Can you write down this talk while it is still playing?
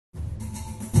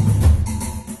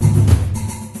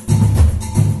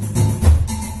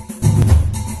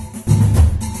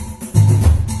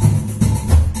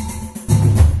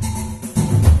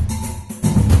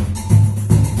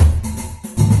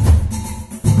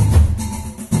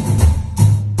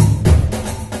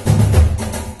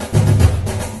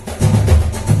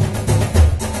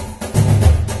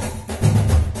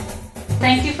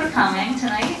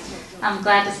I'm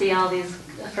glad to see all these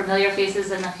familiar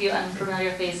faces and a few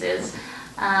unfamiliar faces.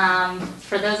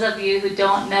 For those of you who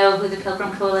don't know who the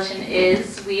Pilgrim Coalition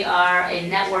is, we are a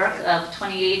network of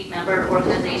 28 member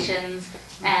organizations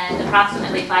and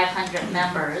approximately 500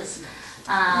 members.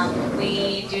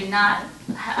 We do not,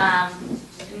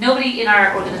 nobody in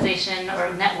our organization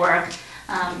or network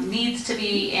needs to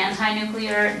be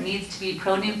anti-nuclear, needs to be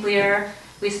pro-nuclear.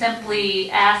 We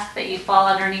simply ask that you fall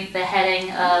underneath the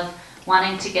heading of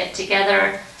wanting to get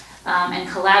together and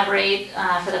collaborate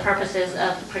for the purposes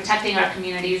of protecting our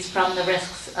communities from the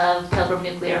risks of Pilgrim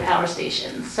Nuclear Power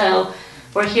Station. So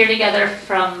we're here together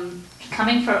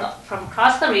coming from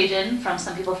across the region, from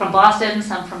some people from Boston,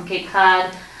 some from Cape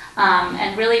Cod,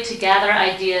 and really to gather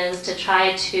ideas to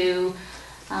try to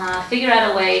figure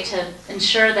out a way to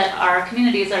ensure that our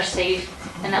communities are safe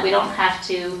and that we don't have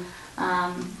to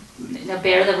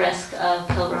bear the risk of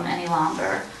Pilgrim any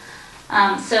longer.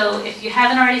 So if you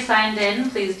haven't already signed in,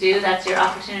 please do. That's your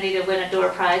opportunity to win a door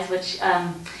prize, which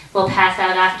we'll pass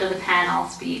out after the panel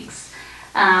speaks.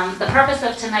 The purpose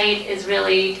of tonight is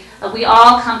really, we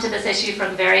all come to this issue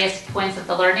from various points of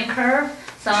the learning curve.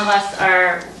 Some of us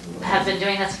have been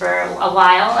doing this for a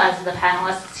while. As the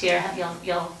panelists here,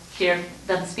 you'll hear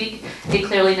them speak. They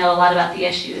clearly know a lot about the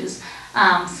issues.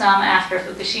 Some after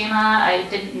Fukushima. I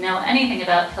didn't know anything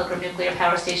about Pilgrim Nuclear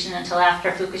Power Station until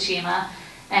after Fukushima.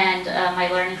 And my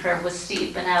learning curve was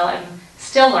steep, and now I'm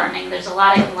still learning. There's a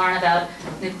lot I can learn about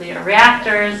nuclear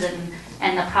reactors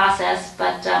and the process,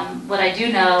 but what I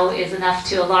do know is enough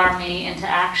to alarm me into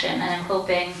action, and I'm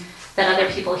hoping that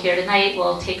other people here tonight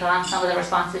will take on some of the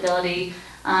responsibility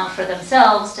for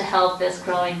themselves to help this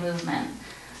growing movement.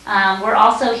 We're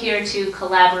also here to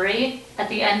collaborate. At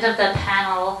the end of the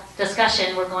panel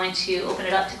discussion, we're going to open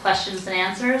it up to questions and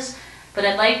answers. But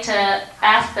I'd like to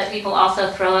ask that people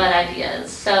also throw out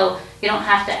ideas. So you don't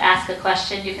have to ask a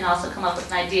question. You can also come up with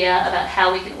an idea about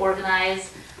how we can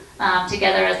organize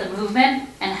together as a movement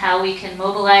and how we can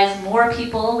mobilize more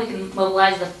people. We can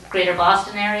mobilize the greater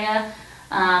Boston area.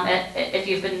 If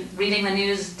you've been reading the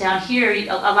news down here,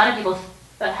 a lot of people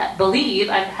believe,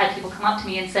 I've had people come up to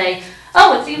me and say,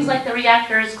 oh, it seems like the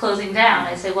reactor is closing down.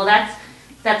 I say, well, that's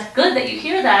good that you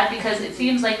hear that, because it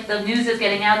seems like the news is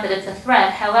getting out that it's a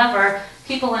threat. However,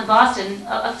 people in Boston,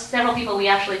 several people we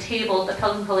actually tabled, the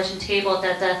Pilgrim Coalition tabled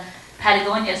at the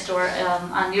Patagonia store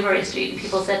on Newbury Street, and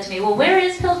people said to me, well, where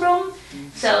is Pilgrim?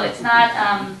 So it's not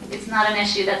an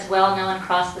issue that's well known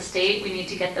across the state. We need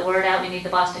to get the word out. We need the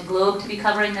Boston Globe to be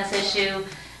covering this issue.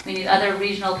 We need other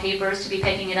regional papers to be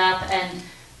picking it up, and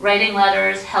writing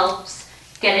letters helps.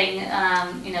 Getting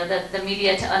the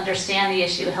media to understand the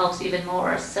issue helps even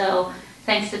more. So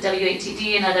thanks to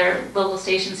WATD and other local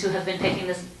stations who have been picking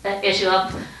this issue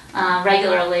up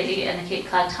regularly, and the Cape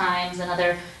Cod Times and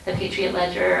the Patriot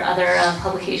Ledger, other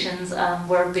publications,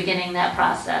 we're beginning that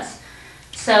process.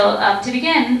 So to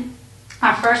begin,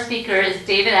 our first speaker is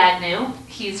David Agnew.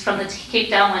 He's from the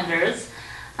Cape Downwinders.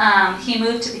 He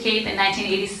moved to the Cape in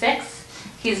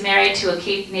 1986. He's married to a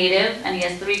Cape native, and he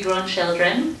has 3 grown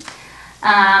children.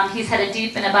 He's had a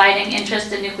deep and abiding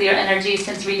interest in nuclear energy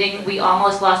since reading We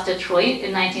Almost Lost Detroit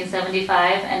in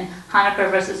 1975 and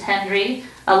Honecker versus Hendry,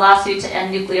 a lawsuit to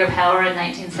end nuclear power in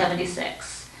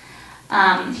 1976.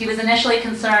 He was initially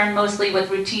concerned mostly with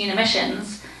routine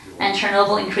emissions, and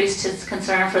Chernobyl increased his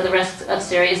concern for the risks of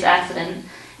serious accident.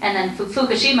 And then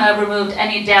Fukushima removed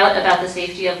any doubt about the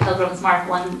safety of Pilgrim's Mark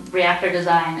I reactor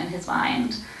design in his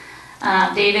mind.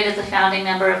 David is a founding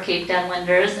member of Cape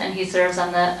Downwinders, and he serves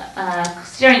on the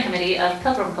steering committee of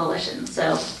Pilgrim Coalition.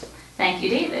 So, thank you,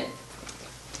 David.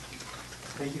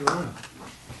 Thank you, Rona.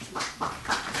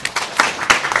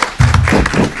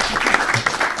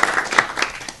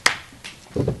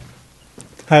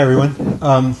 Hi, everyone.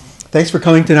 Thanks for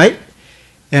coming tonight.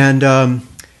 And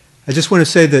I just want to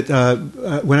say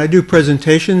that when I do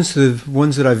presentations, the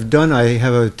ones that I've done, I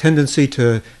have a tendency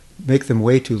to make them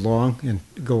way too long and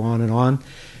go on and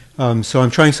on. So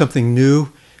I'm trying something new,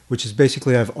 which is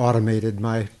basically I've automated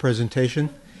my presentation.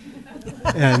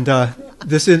 And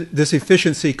this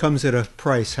efficiency comes at a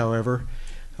price, however.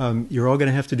 You're all going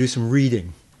to have to do some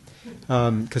reading.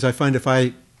 Because I find if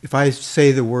I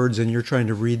say the words and you're trying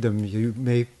to read them,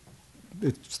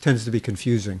 it tends to be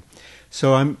confusing.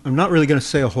 So I'm not really going to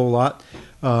say a whole lot,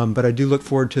 but I do look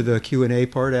forward to the Q&A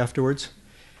part afterwards.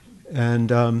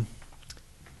 And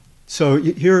so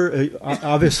here,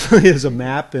 obviously, is a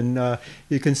map, and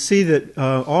you can see that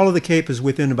all of the Cape is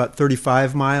within about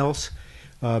 35 miles,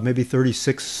 maybe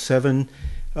 36, 7.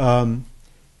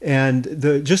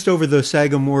 And just over the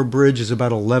Sagamore Bridge is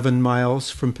about 11 miles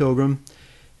from Pilgrim.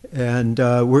 And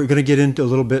we're going to get into a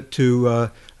little bit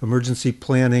to emergency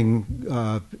planning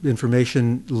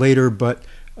information later, but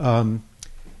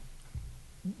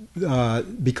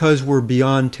because we're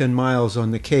beyond 10 miles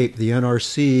on the Cape, the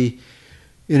NRC,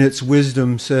 in its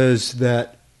wisdom, says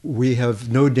that we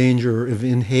have no danger of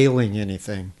inhaling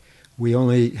anything. We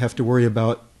only have to worry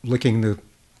about licking the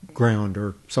ground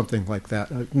or something like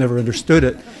that. I've never understood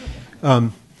it.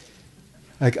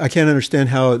 I can't understand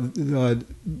how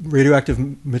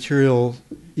radioactive material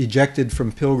ejected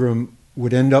from Pilgrim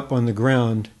would end up on the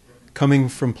ground coming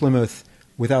from Plymouth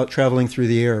without traveling through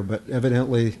the air, but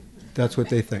evidently that's what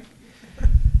they think.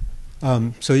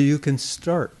 So you can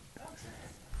start.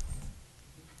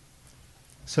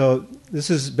 So this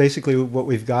is basically what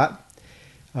we've got,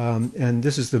 and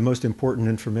this is the most important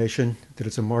information, that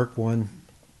it's a Mark I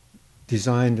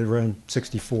designed around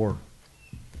 64.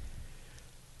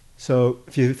 So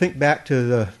if you think back to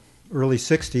the early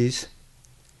 60s,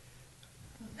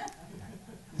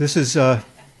 this is, the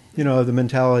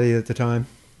mentality at the time.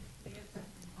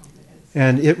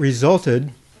 And it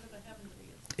resulted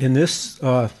in this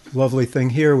lovely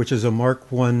thing here, which is a Mark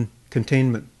I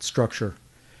containment structure.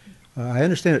 I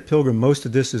understand at Pilgrim most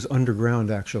of this is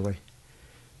underground, actually.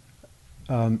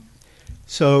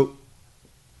 So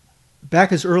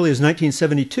back as early as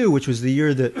 1972, which was the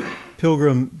year that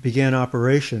Pilgrim began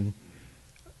operation,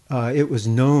 it was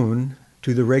known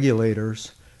to the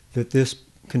regulators that this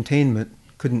containment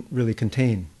couldn't really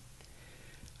contain.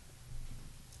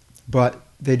 But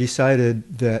they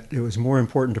decided that it was more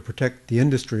important to protect the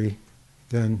industry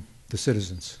than the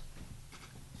citizens.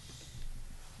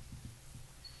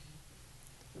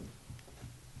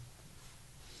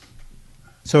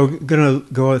 So I'm going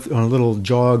to go on a little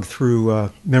jog through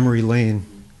memory lane,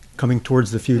 coming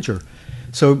towards the future.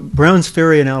 So Browns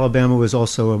Ferry in Alabama was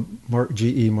also a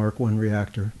GE Mark I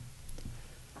reactor.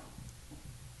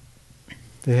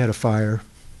 They had a fire.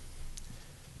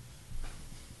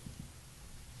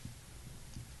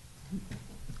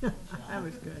 That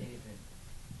was good.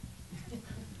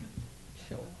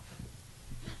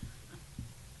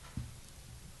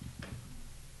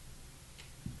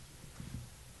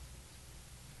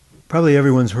 Probably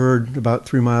everyone's heard about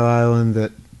 3 Mile Island,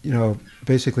 that,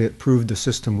 basically it proved the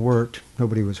system worked.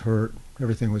 Nobody was hurt.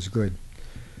 Everything was good.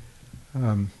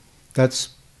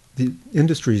 That's the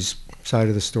industry's side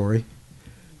of the story.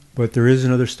 But there is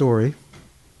another story,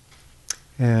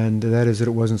 and that is that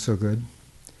it wasn't so good,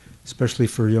 especially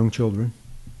for young children.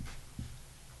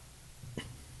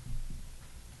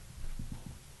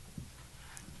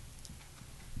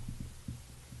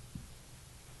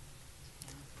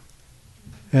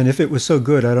 And if it was so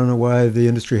good, I don't know why the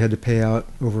industry had to pay out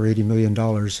over $80 million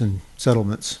in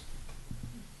settlements.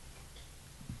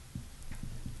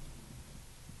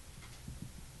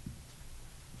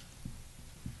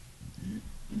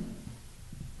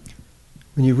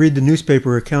 When you read the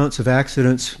newspaper accounts of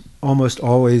accidents, almost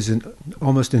always and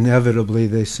almost inevitably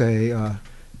they say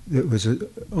it was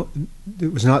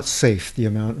not safe.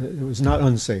 It was not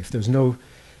unsafe. There's no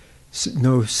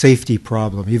safety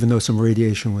problem, even though some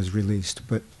radiation was released.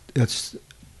 But that's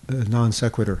a non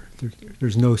sequitur.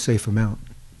 There's no safe amount.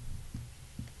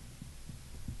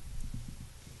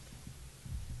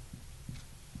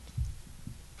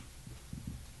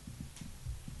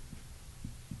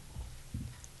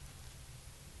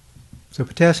 So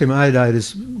potassium iodide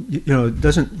is,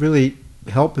 doesn't really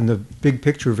help in the big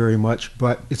picture very much,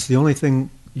 but it's the only thing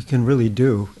you can really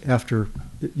do after,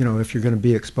 if you're going to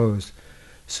be exposed.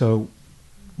 So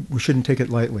we shouldn't take it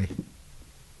lightly.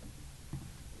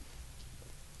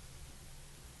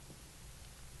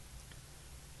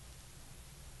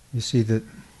 You see that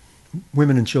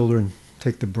women and children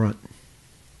take the brunt.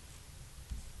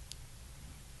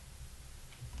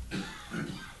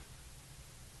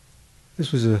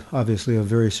 This was obviously a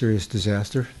very serious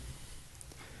disaster,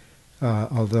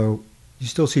 although you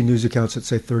still see news accounts that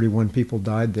say 31 people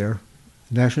died there.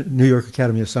 The New York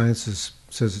Academy of Sciences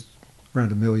says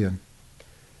around 1 million.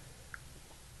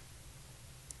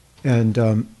 And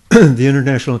the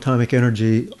International Atomic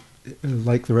Energy,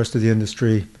 like the rest of the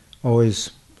industry, always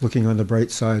looking on the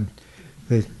bright side.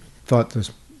 They thought it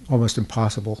was almost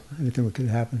impossible, anything that could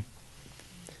happen.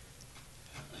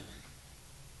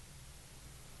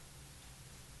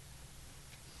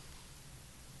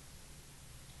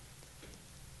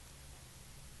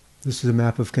 This is a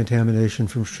map of contamination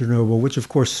from Chernobyl, which of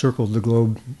course circled the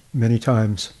globe many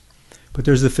times. But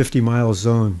there's the 50-mile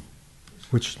zone,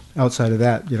 which outside of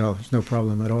that, there's no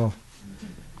problem at all.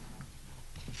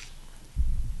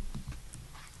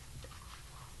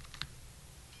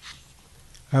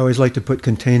 I always like to put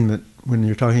containment when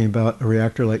you're talking about a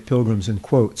reactor like Pilgrim's in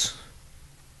quotes.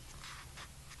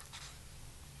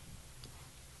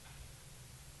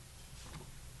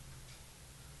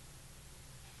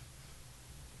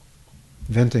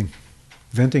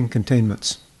 venting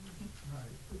containments.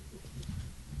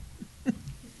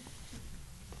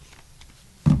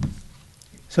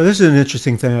 So this is an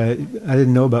interesting thing I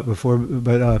didn't know about before,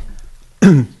 but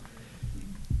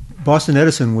Boston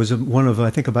Edison was one of, I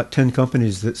think, about 10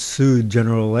 companies that sued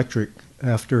General Electric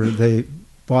after they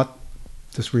bought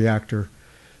this reactor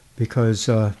because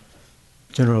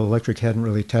General Electric hadn't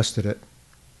really tested it.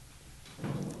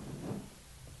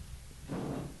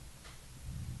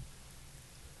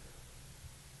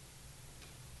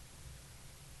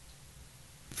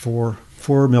 Four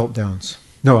meltdowns.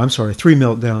 No, I'm sorry, 3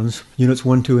 meltdowns. Units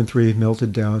 1, 2, and 3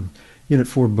 melted down. Unit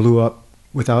 4 blew up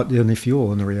without any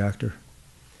fuel in the reactor.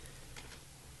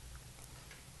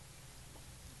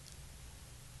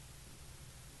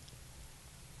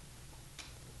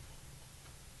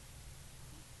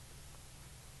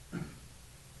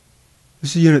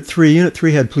 This is Unit 3. Unit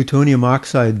 3 had plutonium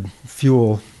oxide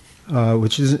fuel,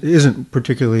 which isn't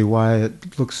particularly why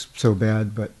it looks so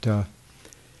bad, but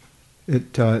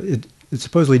it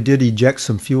supposedly did eject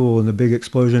some fuel in the big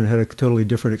explosion. It had a totally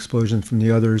different explosion from the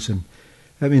others, and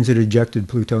that means it ejected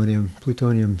plutonium.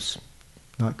 Plutonium's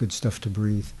not good stuff to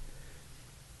breathe.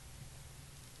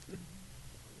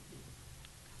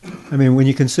 I mean, when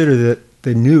you consider that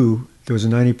they knew there was a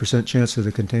 90% chance of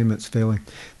the containments failing.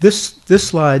 This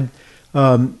slide,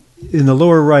 in the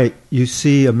lower right, you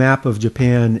see a map of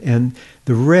Japan, and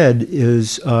the red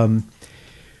is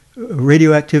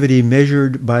radioactivity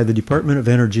measured by the Department of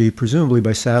Energy, presumably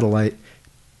by satellite,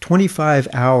 25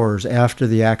 hours after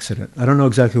the accident. I don't know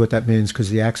exactly what that means because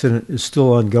the accident is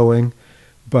still ongoing,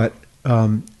 but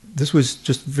this was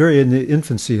just very in the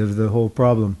infancy of the whole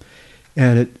problem.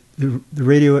 And the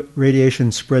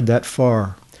radiation spread that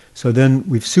far. So then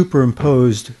we've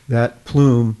superimposed that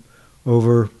plume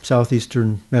over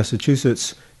southeastern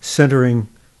Massachusetts, centering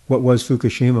what was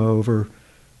Fukushima over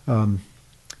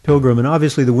Pilgrim. And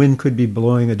obviously the wind could be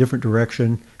blowing a different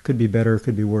direction, could be better,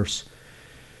 could be worse.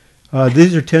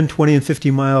 These are 10, 20, and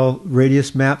 50-mile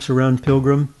radius maps around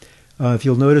Pilgrim. If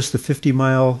you'll notice, the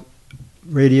 50-mile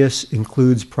radius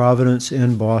includes Providence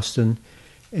and Boston,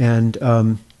 and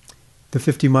the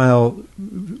 50-mile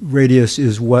radius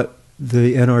is what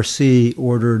the NRC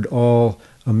ordered all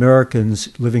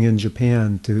Americans living in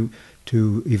Japan to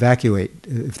evacuate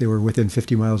if they were within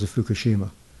 50 miles of Fukushima.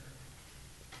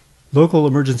 Local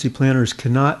emergency planners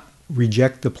cannot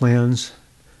reject the plans.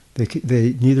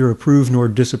 They neither approve nor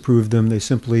disapprove them. They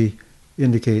simply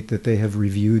indicate that they have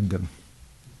reviewed them.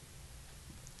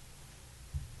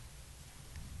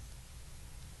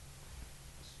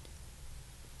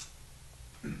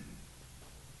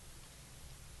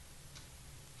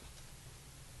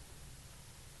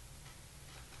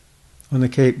 On the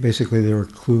Cape, basically, they were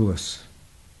clueless.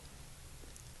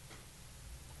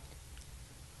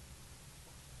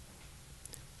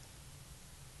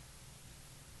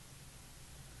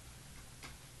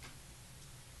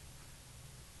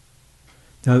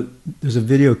 Now, there's a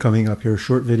video coming up here, a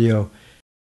short video.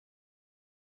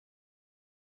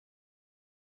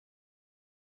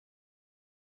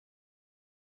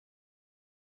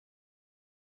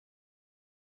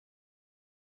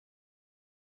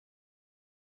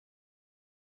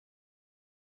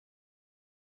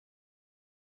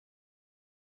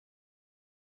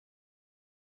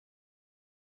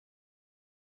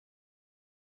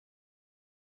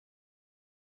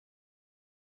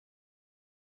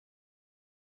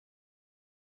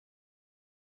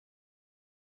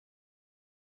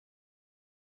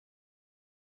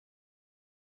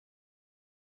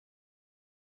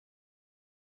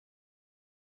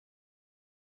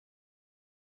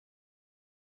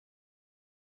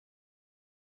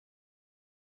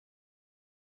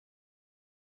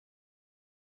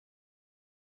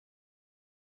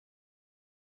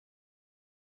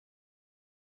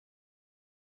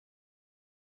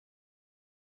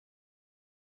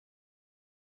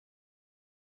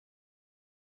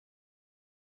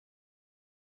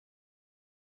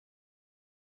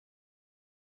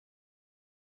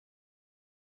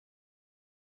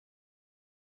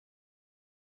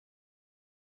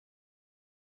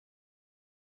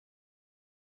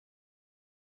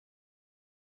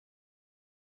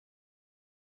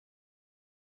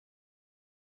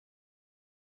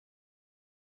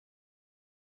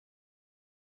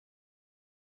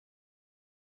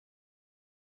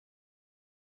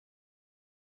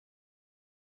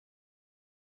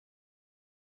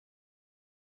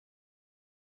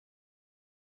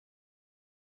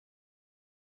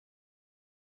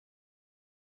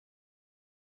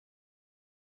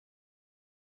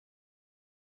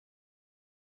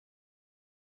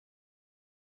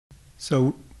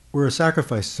 So we're a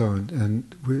sacrifice zone,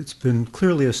 and it's been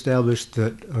clearly established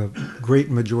that a great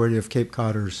majority of Cape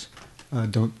Codders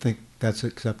don't think that's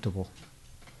acceptable.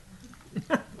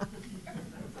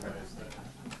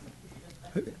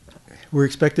 We're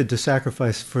expected to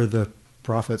sacrifice for the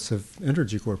profits of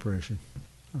Energy Corporation.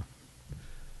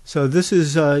 So this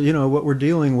is, what we're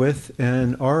dealing with,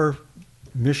 and our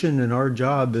mission and our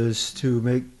job is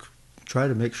to try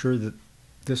to make sure that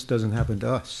this doesn't happen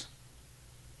to us.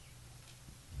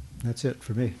 That's it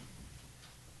for me.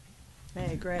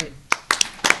 Hey, great.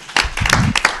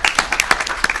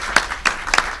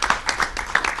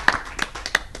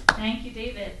 Thank you,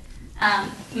 David.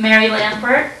 Mary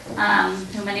Lampert,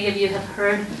 who many of you have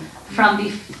heard from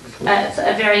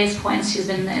at various points, she's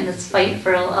been in this fight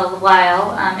for a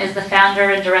while, is the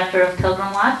founder and director of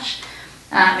Pilgrim Watch.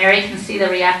 Mary can see the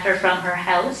reactor from her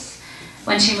house.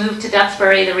 When she moved to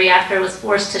Duxbury, the reactor was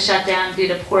forced to shut down due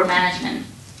to poor management.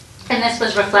 And this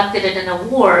was reflected in an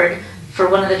award for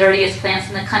one of the dirtiest plants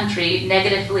in the country,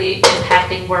 negatively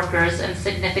impacting workers and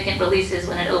significant releases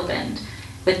when it opened,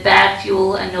 with bad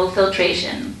fuel and no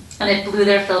filtration. And it blew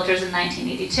their filters in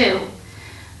 1982.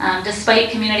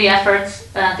 Despite community efforts,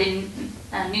 the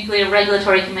Nuclear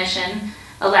Regulatory Commission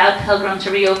allowed Pilgrim to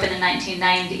reopen in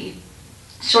 1990.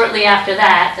 Shortly after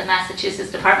that, the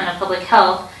Massachusetts Department of Public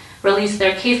Health released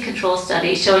their case control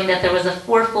study showing that there was a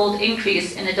 4-fold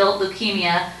increase in adult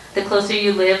leukemia the closer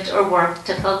you lived or worked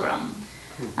to Pilgrim.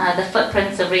 The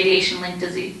footprints of radiation-linked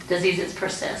diseases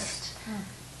persist.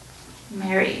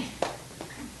 Mary.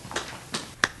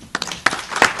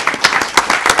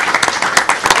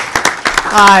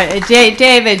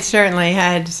 David certainly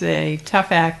had a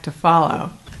tough act to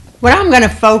follow. What I'm going to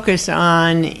focus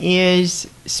on is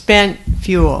spent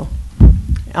fuel.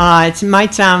 It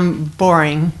might sound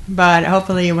boring, but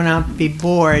hopefully you will not be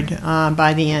bored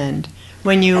by the end.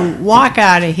 When you walk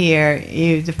out of here,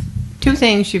 the two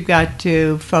things you've got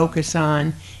to focus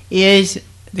on is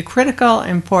the critical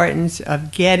importance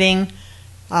of getting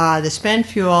the spent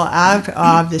fuel out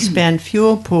of the spent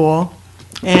fuel pool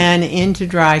and into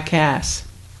dry casks.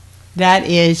 That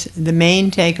is the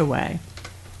main takeaway.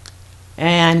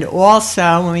 And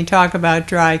also, when we talk about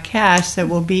dry casks that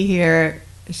will be here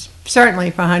certainly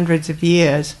for hundreds of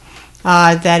years,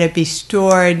 that it be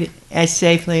stored as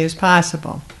safely as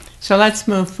possible. So let's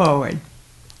move forward.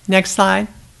 Next slide.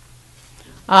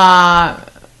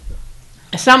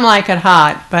 Some like it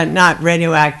hot, but not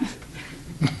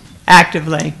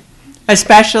actively,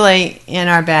 especially in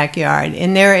our backyard.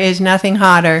 And there is nothing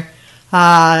hotter,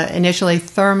 initially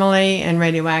thermally and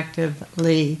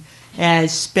radioactively,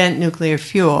 as spent nuclear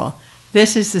fuel.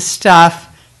 This is the stuff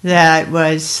that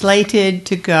was slated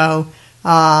to go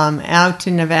out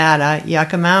to Nevada,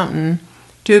 Yucca Mountain,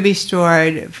 to be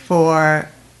stored for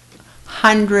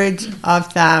hundreds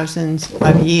of thousands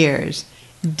of years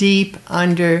deep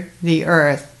under the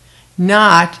earth,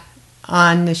 not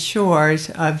on the shores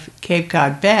of Cape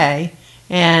Cod Bay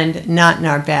and not in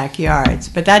our backyards.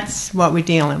 But that's what we're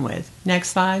dealing with.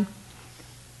 Next slide.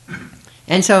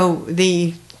 And so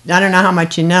I don't know how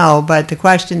much you know, but the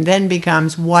question then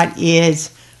becomes, what is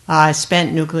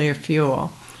spent nuclear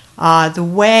fuel? The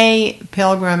way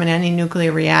Pilgrim and any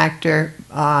nuclear reactor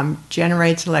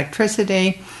generates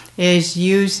electricity is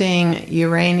using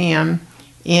uranium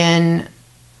in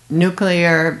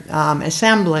nuclear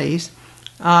assemblies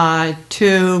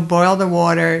to boil the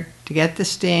water, to get the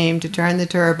steam, to turn the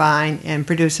turbine, and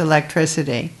produce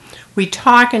electricity. We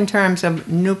talk in terms of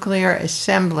nuclear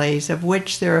assemblies, of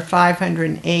which there are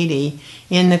 580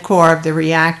 in the core of the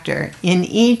reactor. In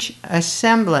each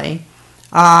assembly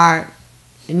are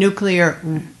nuclear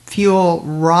fuel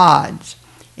rods,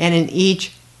 and in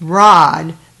each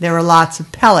rod there are lots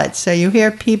of pellets. So you hear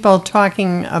people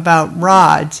talking about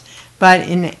rods, but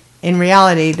in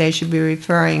reality they should be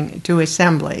referring to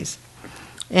assemblies.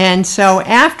 And so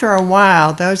after a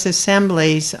while, those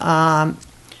assemblies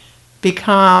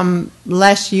become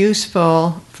less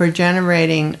useful for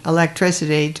generating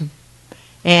electricity,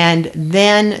 and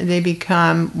then they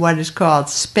become what is called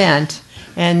spent,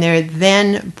 and they're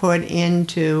then put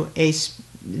into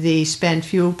the spent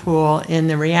fuel pool in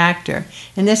the reactor.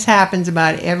 And this happens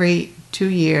about every 2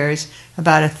 years.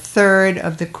 About a third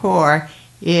of the core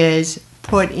is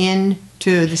put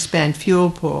into the spent fuel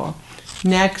pool.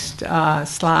 Next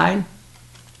slide.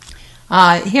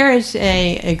 Here is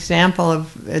an example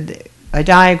of a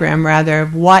diagram, rather,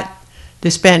 of what the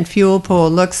spent fuel pool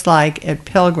looks like at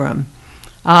Pilgrim.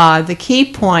 The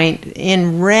key point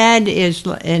in red is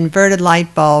inverted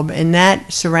light bulb, and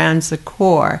that surrounds the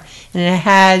core. And it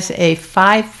has a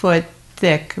 5-foot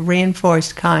thick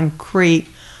reinforced concrete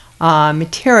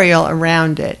material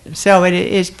around it. So it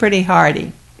is pretty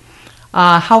hardy.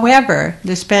 However,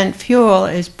 the spent fuel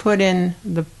is put in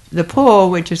the pool,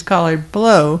 which is colored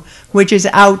blue, which is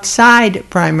outside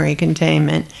primary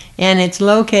containment, and it's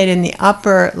located in the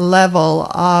upper level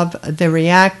of the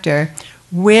reactor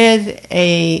with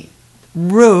a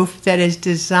roof that is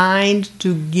designed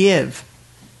to give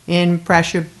in a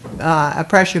pressure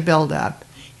buildup.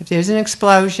 If there's an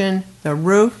explosion, the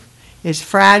roof is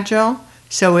fragile,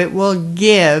 so it will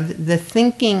give. The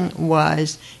thinking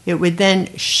was it would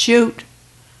then shoot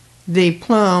the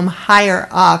plume higher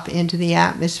up into the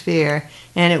atmosphere,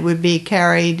 and it would be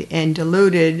carried and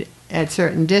diluted at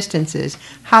certain distances.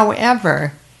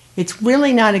 However, it's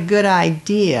really not a good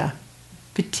idea,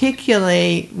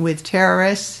 particularly with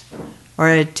terrorists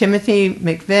or Timothy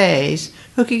McVeigh's,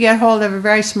 who could get hold of a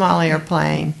very small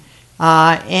airplane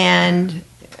and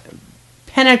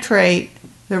penetrate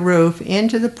the roof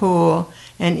into the pool,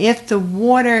 and if the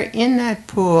water in that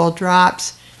pool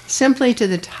drops simply to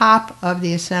the top of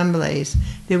the assemblies,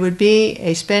 there would be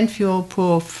a spent fuel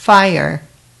pool fire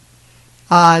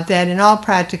that in all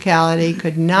practicality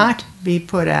could not be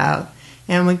put out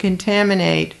and would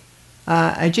contaminate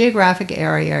a geographic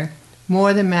area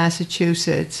more than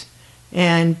Massachusetts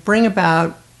and bring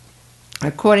about,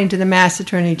 according to the Mass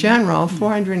Attorney General,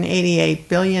 $488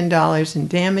 billion in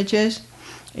damages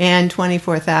and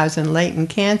 24,000 latent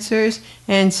cancers.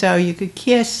 And so you could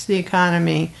kiss the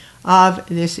economy of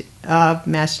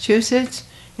Massachusetts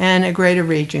and a greater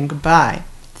region goodbye.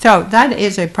 So that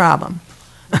is a problem.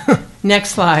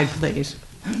 Next slide, please.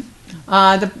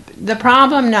 The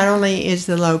problem not only is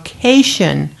the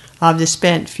location of the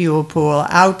spent fuel pool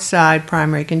outside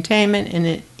primary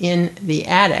containment in the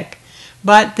attic,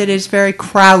 but that it's very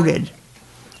crowded.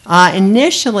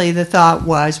 Initially, the thought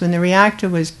was, when the reactor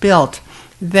was built,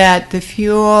 that the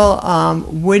fuel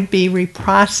would be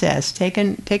reprocessed,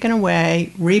 taken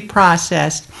away,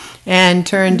 reprocessed, and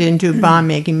turned into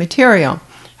bomb-making material.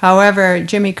 However,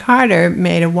 Jimmy Carter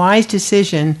made a wise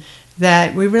decision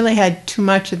that we really had too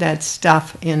much of that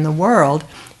stuff in the world,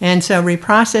 and so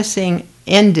reprocessing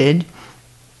ended,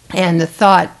 and the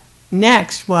thought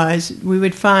next was we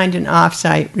would find an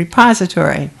off-site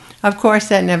repository. Of course,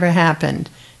 that never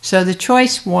happened. So the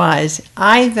choice was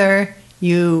either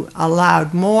you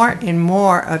allowed more and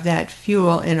more of that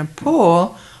fuel in a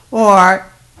pool or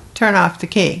turn off the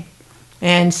key.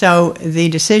 And so the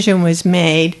decision was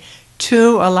made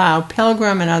to allow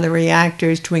Pilgrim and other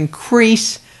reactors to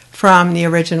increase from the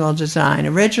original design.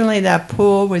 Originally, that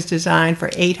pool was designed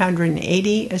for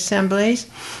 880 assemblies,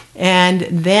 and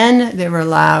then they were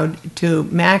allowed to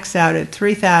max out at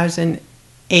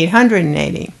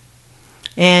 3,880.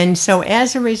 And so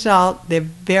as a result, they're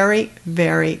very,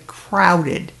 very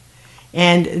crowded.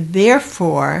 And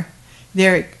therefore,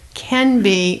 there can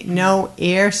be no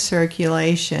air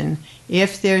circulation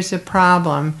if there's a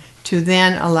problem to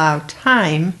then allow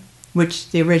time,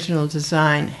 which the original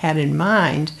design had in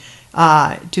mind,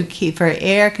 to keep for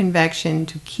air convection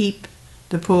to keep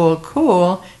the pool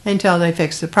cool until they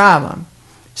fix the problem.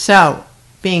 So,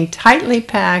 being tightly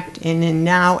packed and in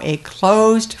now a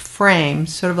closed frame,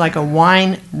 sort of like a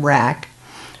wine rack,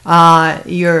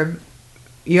 you're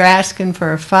asking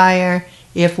for a fire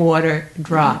if water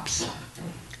drops.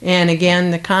 And again,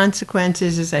 the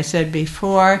consequences, as I said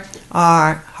before,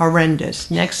 are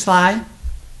horrendous. Next slide.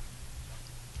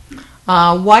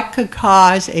 What could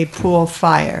cause a pool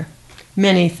fire?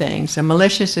 Many things. A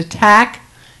malicious attack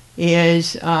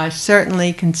is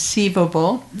certainly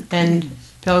conceivable, and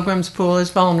Pilgrim's pool is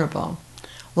vulnerable.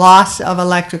 Loss of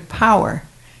electric power,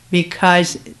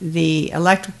 because the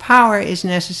electric power is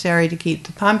necessary to keep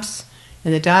the pumps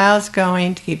and the dials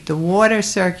going, to keep the water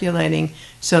circulating,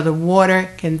 so the water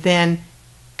can then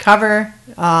cover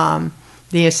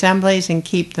the assemblies and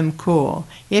keep them cool.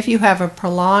 If you have a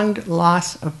prolonged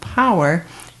loss of power,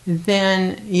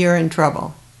 then you're in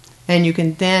trouble. And you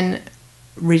can then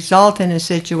result in a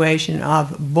situation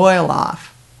of boil off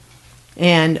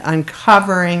and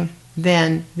uncovering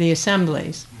then the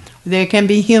assemblies. There can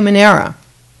be human error.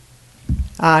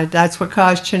 That's what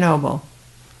caused Chernobyl.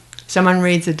 Someone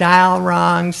reads a dial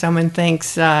wrong, someone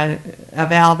thinks a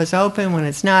valve is open when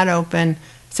it's not open,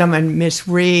 someone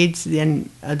misreads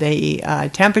the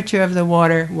temperature of the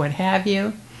water, what have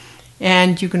you.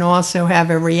 And you can also have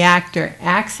a reactor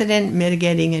accident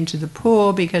mitigating into the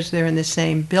pool because they're in the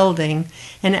same building.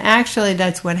 And actually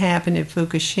that's what happened at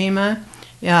Fukushima.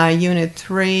 Unit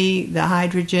 3, the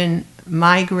hydrogen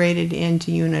migrated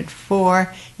into Unit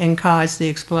 4 and caused the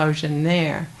explosion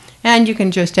there. And you can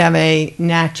just have a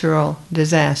natural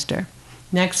disaster.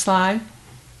 Next slide.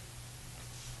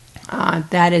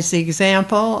 That is the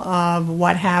example of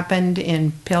what happened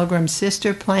in Pilgrim's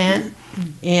sister plant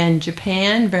in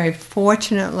Japan. Very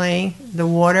fortunately, the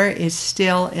water is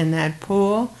still in that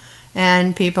pool,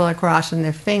 and people are crossing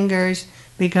their fingers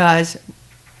because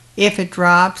if it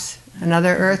drops,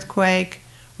 another earthquake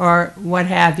or what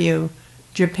have you,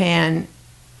 Japan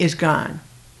is gone.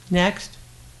 Next.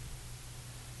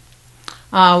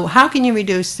 How can you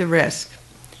reduce the risk?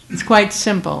 It's quite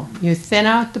simple. You thin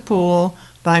out the pool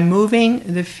by moving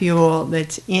the fuel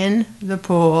that's in the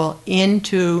pool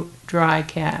into dry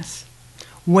casks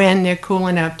when they're cool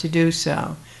enough to do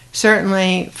so.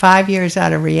 Certainly 5 years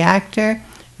out of reactor,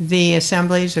 the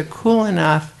assemblies are cool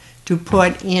enough to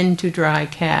put into dry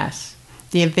casks.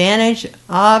 The advantage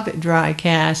of dry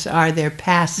casks are they're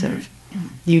passive.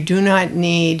 You do not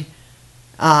need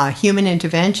human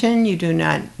intervention. You do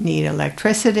not need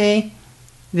electricity.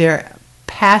 They're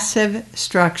passive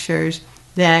structures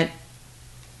that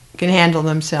can handle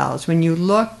themselves. When you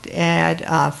looked at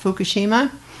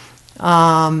Fukushima,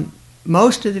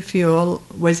 most of the fuel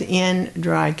was in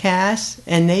dry casks,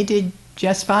 and they did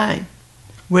just fine.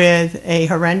 With a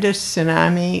horrendous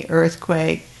tsunami,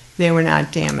 earthquake, they were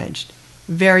not damaged.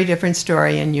 Very different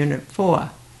story in Unit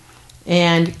 4.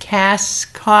 And casks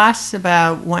cost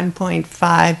about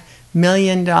 $1.5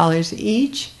 million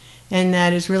each, and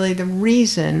that is really the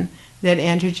reason that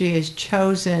Entergy has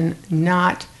chosen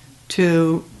not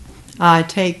to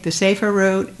take the safer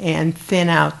route and thin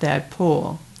out that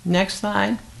pool. Next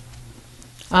slide.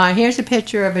 Here's a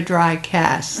picture of a dry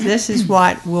cask. This is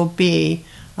what will be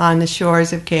on the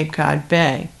shores of Cape Cod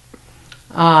Bay.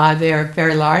 They're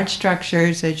very large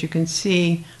structures, as you can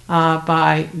see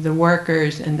by the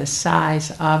workers and the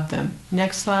size of them.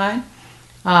 Next slide.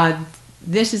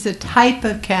 This is a type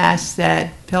of cask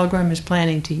that Pilgrim is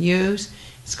planning to use.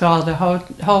 It's called the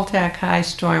Holtec High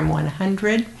Storm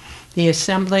 100. The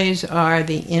assemblies are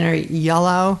the inner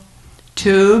yellow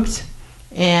tubes,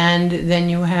 and then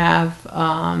you have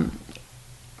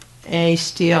a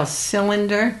steel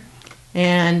cylinder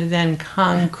and then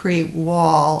concrete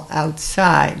wall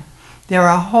outside. There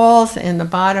are holes in the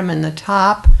bottom and the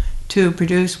top to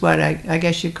produce what I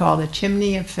guess you'd call the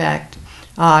chimney effect,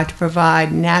 to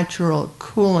provide natural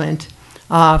coolant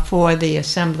for the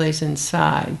assemblies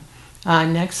inside.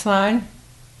 Next slide.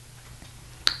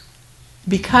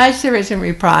 Because there isn't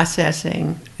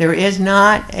reprocessing, there is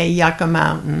not a Yucca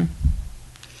Mountain,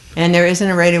 and there isn't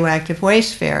a radioactive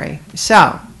waste ferry.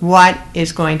 So, what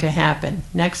is going to happen?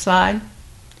 Next slide.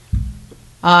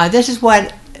 This is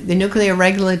what the Nuclear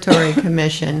Regulatory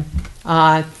Commission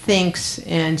thinks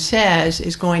and says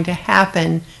is going to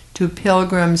happen to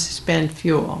Pilgrim's spent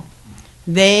fuel.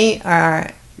 They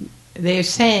are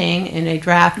saying in a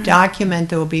draft document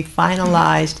that will be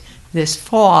finalized this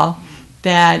fall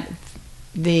that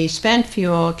the spent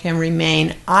fuel can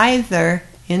remain either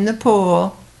in the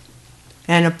pool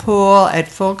and a pool at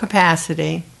full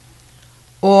capacity,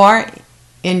 or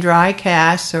in dry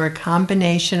casks, or a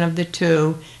combination of the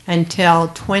two, until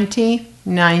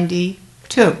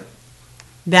 2092.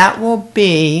 That will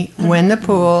be when the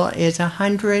pool is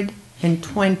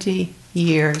 120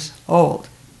 years old.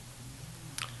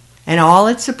 And all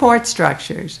its support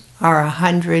structures are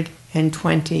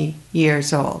 120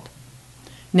 years old.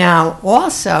 Now,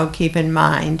 also keep in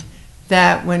mind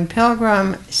that when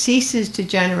Pilgrim ceases to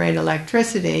generate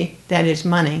electricity, that is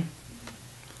money,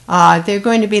 they're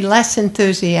going to be less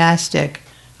enthusiastic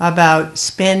about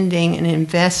spending and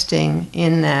investing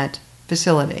in that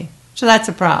facility. So that's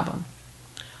a problem.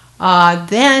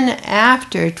 Then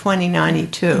after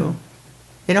 2092,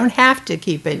 they don't have to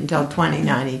keep it until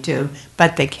 2092,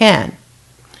 but they can.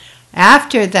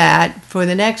 After that, for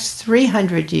the next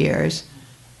 300 years,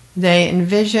 they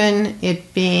envision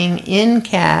it being in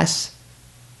casks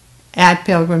at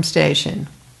Pilgrim Station.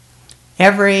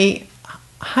 Every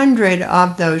 100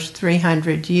 of those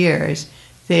 300 years,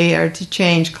 they are to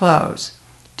change clothes,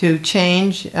 to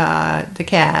change the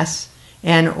casks,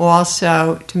 and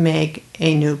also to make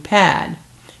a new pad.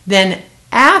 Then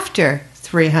after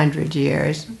 300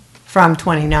 years, from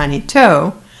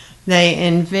 2092, they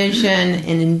envision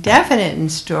an indefinite in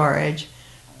storage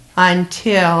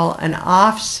until an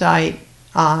off-site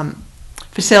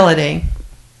facility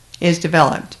is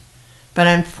developed. But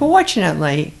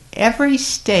unfortunately, every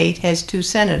state has 2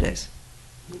 senators,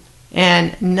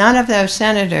 and none of those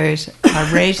senators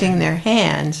are raising their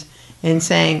hands and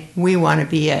saying, we want to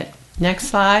be it. Next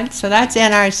slide. So that's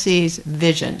NRC's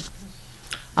vision.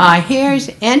 Here's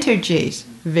Entergy's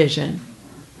vision.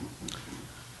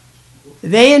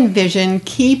 They envision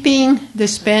keeping the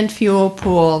spent fuel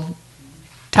pool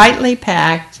tightly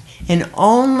packed and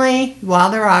only,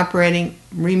 while they're operating,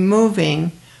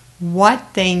 removing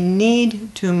what they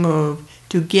need to move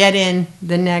to get in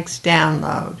the next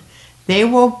download.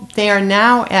 They are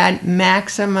now at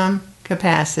maximum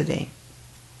capacity.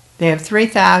 They have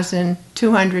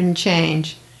 3,200 and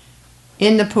change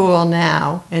in the pool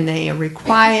now, and they are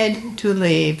required to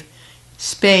leave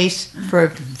space for a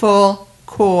full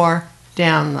core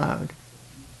download.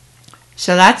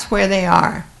 So that's where they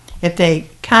are. If they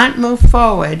can't move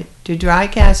forward to dry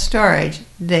cask storage,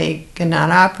 they cannot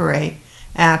operate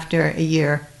after a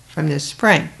year from this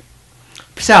spring.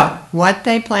 So what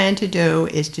they plan to do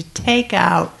is to take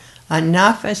out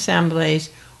enough assemblies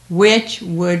which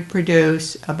would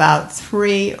produce about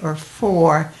 3 or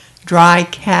 4 dry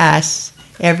casks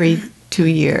every 2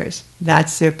 years.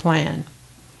 That's their plan.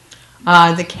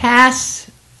 The casks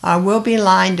will be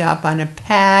lined up on a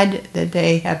pad that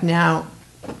they have now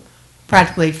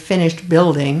practically finished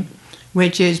building,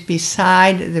 which is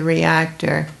beside the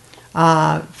reactor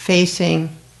facing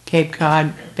Cape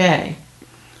Cod Bay.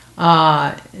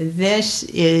 This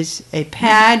is a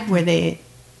pad where they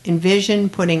envision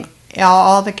putting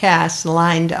all the casks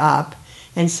lined up,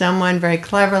 and someone very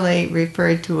cleverly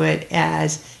referred to it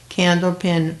as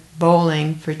candlepin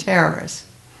bowling for terrorists.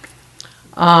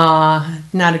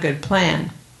 Not a good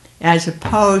plan, as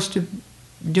opposed to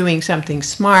doing something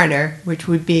smarter, which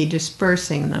would be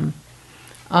dispersing them.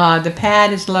 The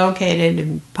pad is located,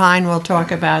 and Pine will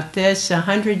talk about this,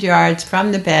 100 yards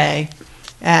from the bay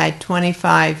at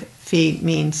 25 feet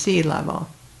mean sea level.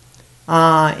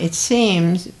 It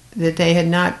seems that they had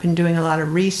not been doing a lot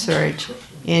of research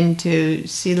into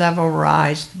sea level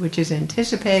rise, which is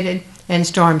anticipated, and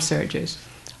storm surges.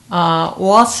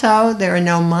 Also, there are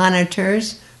no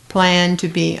monitors planned to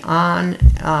be on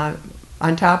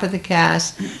top of the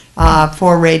cask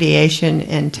for radiation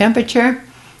and temperature.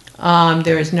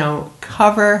 There is no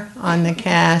cover on the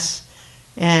cask,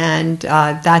 and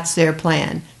that's their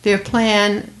plan. Their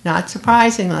plan, not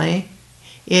surprisingly,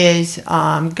 is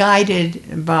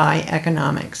guided by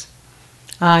economics.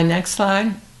 Next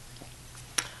slide.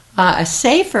 A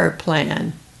safer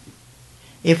plan,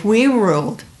 if we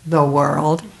ruled the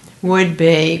world, would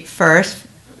be first,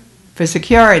 for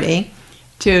security,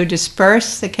 to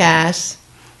disperse the casks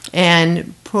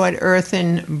and put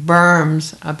earthen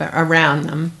berms around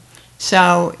them.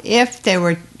 So if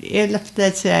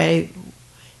let's say,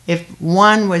 if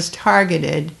one was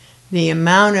targeted, the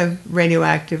amount of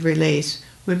radioactive release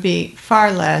would be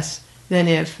far less than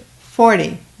if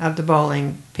 40 of the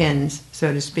bowling pins,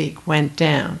 so to speak, went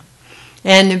down.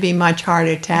 And there'd be much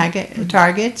harder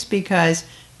targets because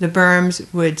the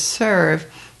berms would serve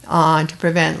to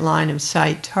prevent line of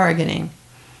sight targeting.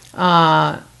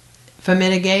 For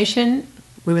mitigation,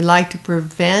 we would like to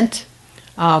prevent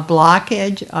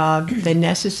blockage of the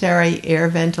necessary air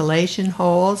ventilation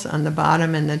holes on the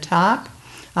bottom and the top.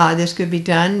 This could be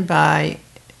done by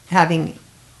having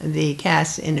the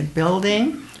casks in a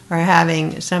building or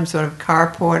having some sort of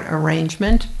carport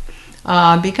arrangement,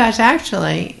 because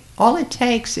actually all it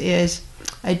takes is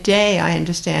a day, I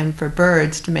understand, for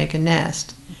birds to make a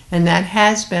nest, and that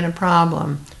has been a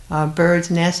problem,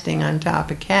 birds nesting on top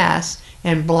of casks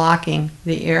and blocking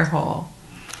the air hole.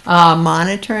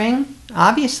 Monitoring,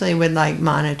 obviously would like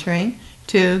monitoring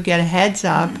to get a heads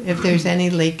up if there's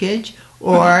any leakage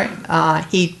or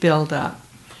heat buildup.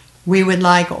 We would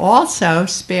like also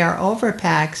spare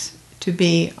overpacks to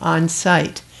be on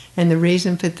site. And the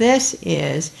reason for this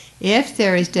is if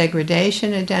there is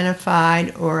degradation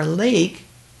identified or a leak,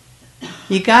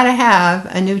 you got to have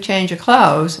a new change of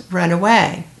clothes right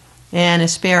away. And a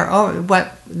spare,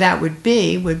 what that would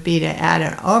be to add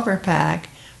an overpack,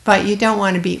 but you don't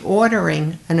want to be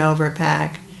ordering an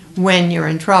overpack when you're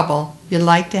in trouble. You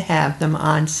like to have them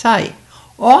on site.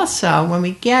 Also, when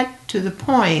we get to the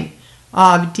point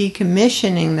of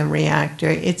decommissioning the reactor,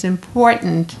 it's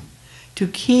important to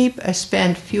keep a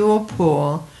spent fuel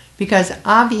pool, because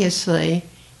obviously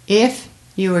if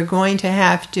you are going to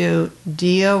have to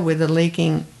deal with a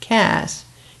leaking cask,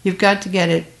 you've got to get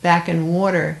it back in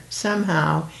water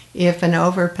somehow if an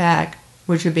overpack,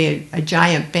 which would be a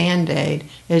giant Band-Aid,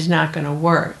 is not going to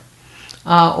work.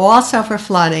 Also for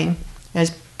flooding,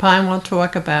 as Pine will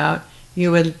talk about,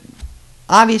 you would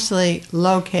obviously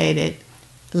locate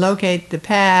the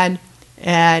pad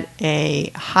at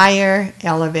a higher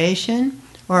elevation,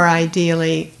 or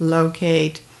ideally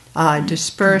locate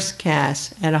dispersed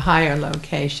casks at a higher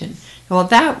location. Well,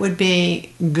 that would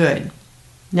be good.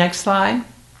 Next slide.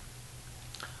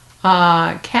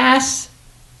 Casks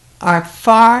are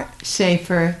far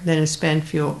safer than a spent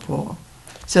fuel pool.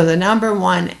 So the number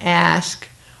one ask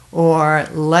or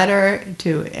letter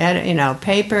to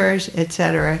papers,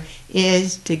 etc.,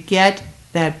 is to get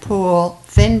that pool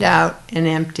thinned out and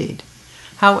emptied.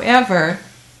 However,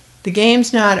 the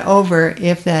game's not over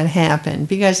if that happened,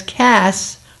 because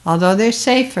casks, although they're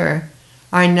safer,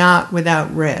 are not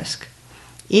without risk.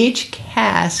 Each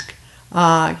cask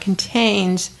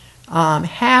contains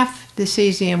half the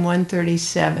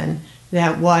cesium-137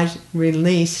 that was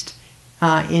released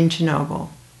in Chernobyl.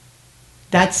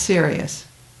 That's serious.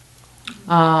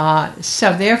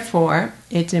 So therefore,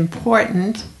 it's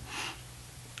important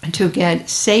to get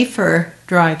safer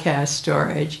dry cask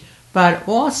storage, but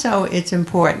also it's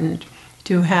important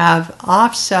to have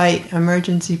off-site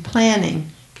emergency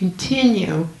planning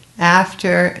continue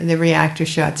after the reactor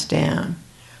shuts down.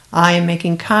 I am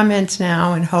making comments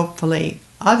now, and hopefully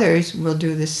others will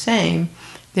do the same.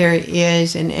 There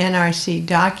is an NRC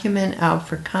document out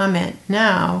for comment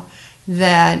now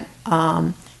that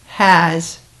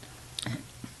has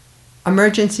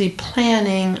emergency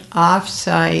planning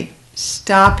off-site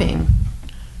stopping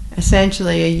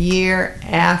essentially a year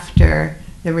after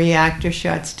the reactor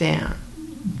shuts down.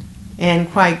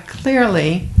 And quite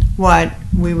clearly what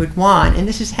we would want, and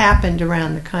this has happened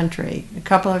around the country, a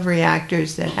couple of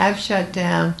reactors that have shut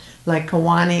down, like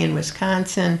Kewaunee in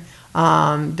Wisconsin,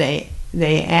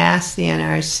 they asked the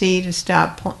NRC to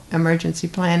stop emergency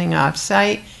planning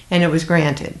off-site, and it was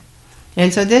granted.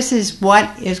 And so this is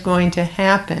what is going to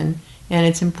happen, and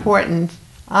it's important,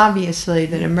 obviously,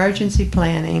 that emergency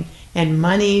planning and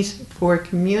monies for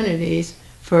communities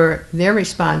for their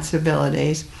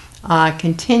responsibilities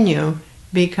continue,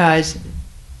 because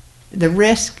the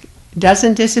risk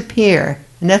doesn't disappear,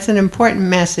 and that's an important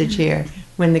message here,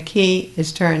 when the key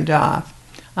is turned off.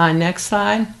 Next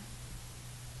slide.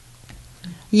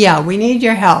 Yeah, we need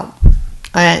your help.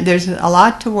 There's a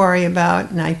lot to worry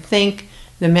about, and I think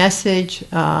the message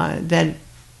that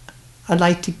I'd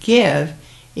like to give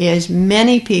is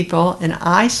many people, and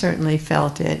I certainly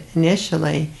felt it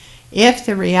initially, if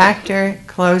the reactor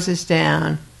closes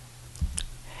down,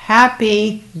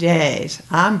 happy days,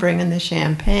 I'm bringing the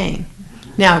champagne.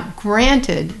 Now,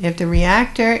 granted, if the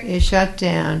reactor is shut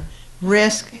down,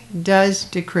 risk does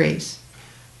decrease,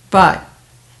 but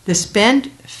the spent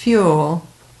fuel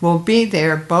will be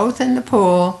there both in the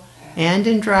pool and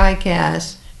in dry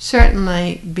cask,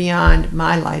 certainly beyond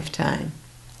my lifetime.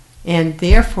 And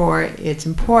therefore, it's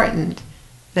important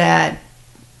that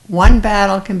one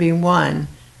battle can be won,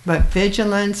 but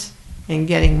vigilance and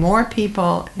getting more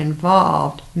people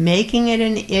involved, making it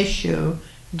an issue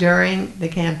during the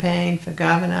campaign for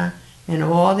governor and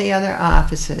all the other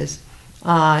offices,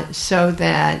 so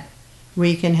that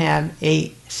we can have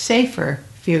a safer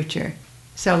future.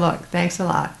 So look, thanks a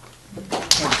lot.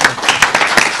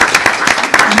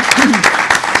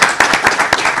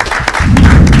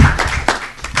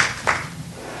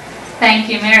 Thank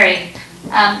you, Mary.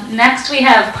 Next we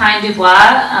have Pine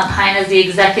duBois. Pine is the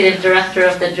executive director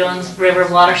of the Jones River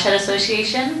Watershed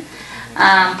Association.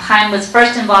 Pine was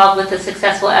first involved with the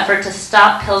successful effort to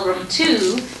stop Pilgrim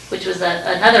 2, which was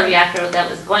another reactor that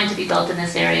was going to be built in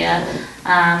this area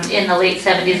in the late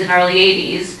 70s and early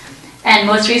 80s. And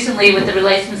most recently with the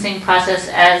relicensing process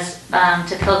as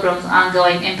to Pilgrim's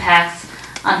ongoing impacts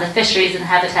on the fisheries and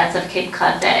habitats of Cape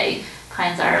Cod Bay.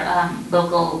 Pine's our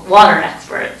local water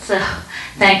expert, so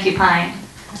thank you, Pine.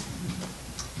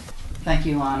 Thank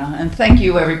you, Anna, and thank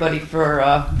you everybody for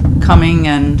coming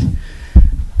and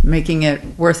making it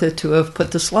worth it to have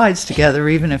put the slides together,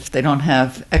 even if they don't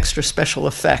have extra special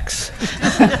effects.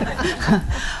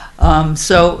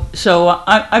 So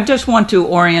I just want to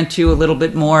orient you a little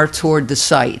bit more toward the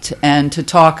site and to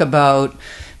talk about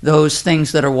those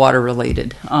things that are water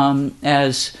related.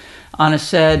 As Anna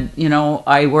said, you know,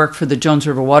 I work for the Jones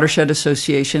River Watershed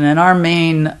Association, and our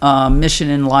main mission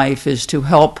in life is to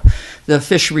help the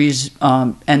fisheries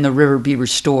and the river be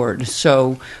restored.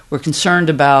 So we're concerned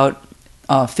about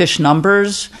fish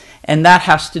numbers, and that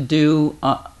has to do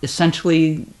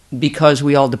essentially because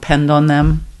we all depend on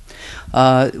them.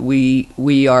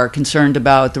 We are concerned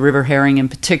about the river herring in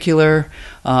particular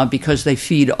because they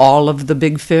feed all of the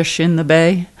big fish in the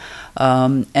bay.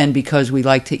 And because we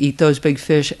like to eat those big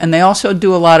fish. And they also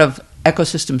do a lot of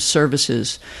ecosystem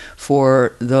services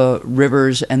for the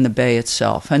rivers and the bay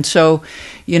itself. And so,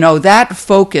 you know, that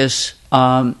focus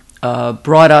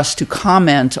brought us to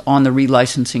comment on the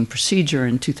relicensing procedure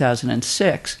in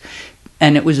 2006.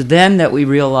 And it was then that we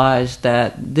realized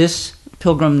that this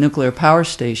Pilgrim Nuclear Power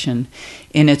Station,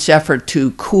 in its effort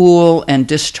to cool and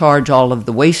discharge all of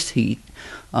the waste heat,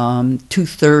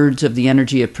 2/3 of the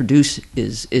energy it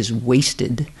produces is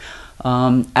wasted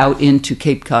out into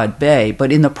Cape Cod Bay.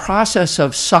 But in the process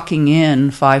of sucking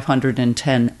in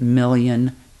 510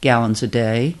 million gallons a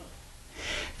day,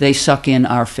 they suck in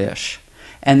our fish.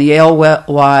 And the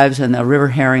alewives and the river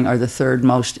herring are the third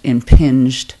most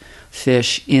impinged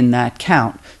fish in that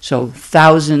count. So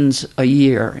thousands a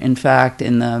year. In fact,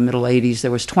 in the middle 80s,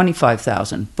 there was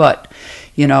 25,000. But,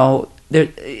 you know, there,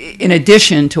 in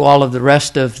addition to all of the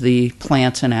rest of the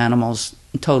plants and animals,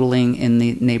 totaling in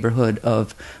the neighborhood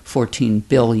of 14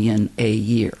 billion a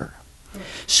year.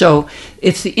 So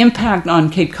it's the impact on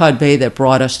Cape Cod Bay that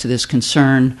brought us to this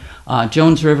concern.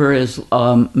 Jones River is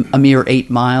a mere 8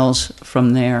 miles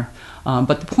from there.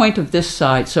 But the point of this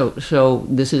side, so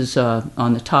this is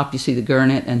on the top, you see the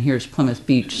Gurnet, and here's Plymouth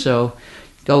Beach. So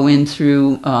go in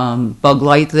through Bug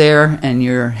Light there, and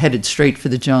you're headed straight for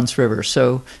the Jones River.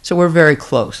 So we're very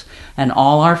close. And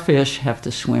all our fish have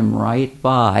to swim right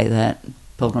by that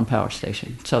Pilgrim Power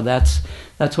Station. So that's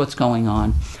what's going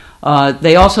on.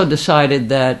 They also decided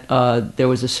that there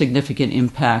was a significant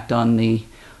impact on the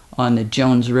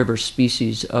Jones River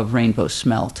species of rainbow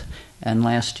smelt, and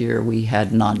last year we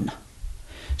had none.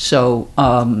 So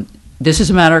this is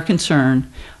a matter of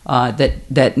concern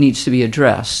that needs to be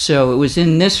addressed. So it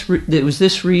was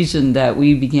this reason that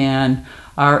we began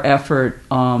our effort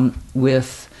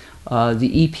with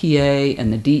the EPA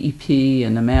and the DEP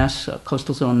and the Mass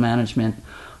Coastal Zone Management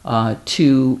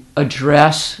to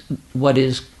address what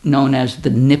is known as the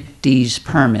NIPDES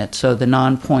permit, so the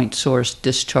Non-Point Source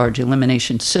Discharge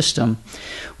Elimination System,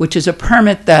 which is a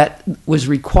permit that was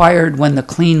required when the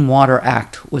Clean Water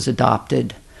Act was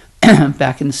adopted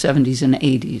back in the 70s and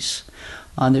 80s.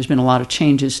 There's been a lot of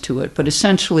changes to it, but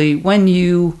essentially when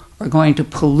you are going to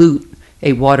pollute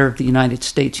a water of the United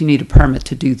States, you need a permit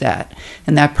to do that,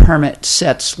 and that permit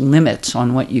sets limits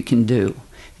on what you can do,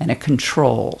 and it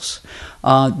controls.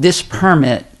 This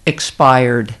permit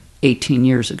expired 18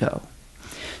 years ago.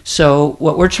 So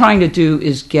what we're trying to do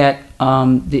is get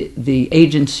the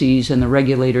agencies and the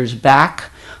regulators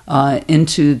back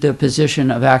into the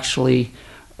position of actually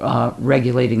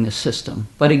regulating the system.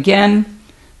 But again,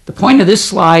 the point of this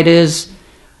slide is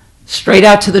straight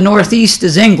out to the northeast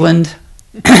is England.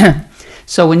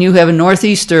 So when you have a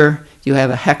northeaster, you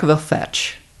have a heck of a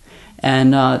fetch.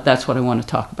 And that's what I want to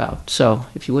talk about. So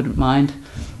if you wouldn't mind.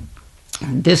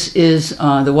 This is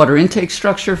the water intake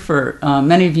structure. For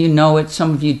many of you know it,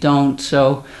 some of you don't.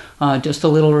 So just a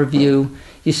little review.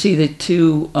 You see the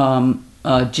two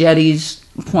jetties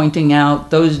pointing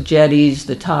out. Those jetties,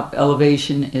 the top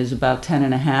elevation is about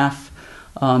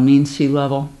 10.5 mean sea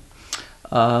level.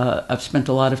 I've spent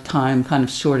a lot of time kind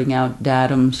of sorting out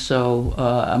datum, so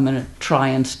I'm going to try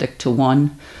and stick to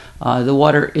one. The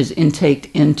water is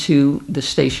intaked into the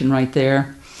station right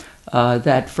there.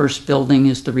 That first building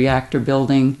is the reactor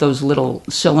building. Those little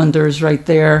cylinders right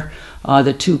there,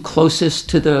 the two closest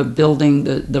to the building,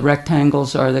 the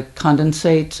rectangles are the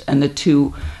condensates, and the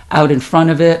two out in front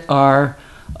of it are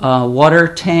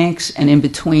water tanks, and in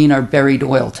between are buried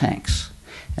oil tanks.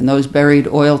 And those buried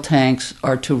oil tanks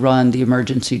are to run the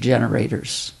emergency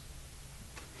generators.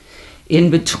 In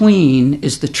between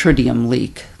is the tritium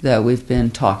leak that we've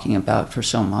been talking about for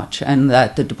so much, and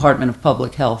that the Department of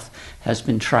Public Health has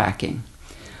been tracking.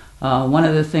 One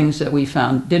of the things that we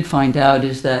did find out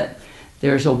is that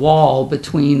there's a wall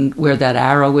between where that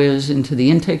arrow is into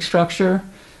the intake structure,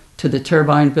 to the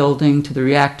turbine building, to the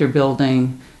reactor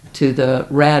building, to the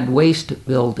rad waste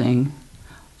building,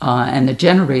 and the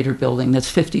generator building that's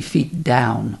 50 feet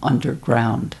down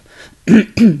underground.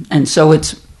 And so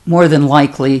it's more than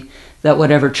likely that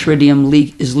whatever tritium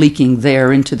is leaking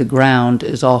there into the ground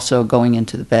is also going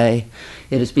into the bay.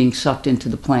 It is being sucked into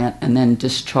the plant and then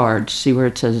discharged. See where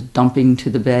it says dumping to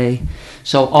the bay?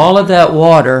 So all of that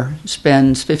water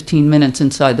spends 15 minutes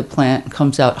inside the plant and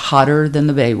comes out hotter than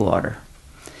the bay water.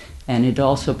 And it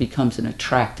also becomes an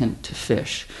attractant to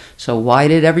fish. So why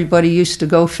did everybody used to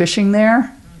go fishing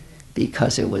there?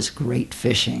 Because it was great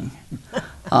fishing.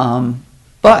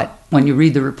 But when you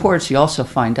read the reports, you also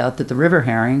find out that the river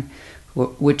herring,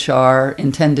 which are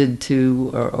intended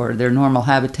to, or their normal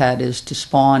habitat is to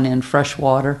spawn in fresh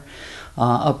water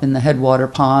up in the headwater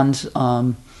ponds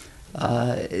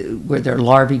where their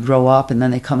larvae grow up and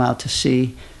then they come out to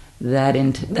sea. That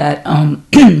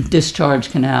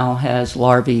discharge canal has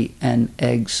larvae and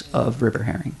eggs of river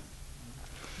herring.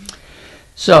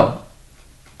 So,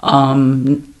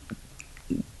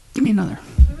 give me another.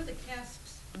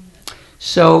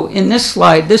 So in this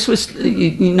slide, this was,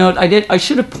 you know, I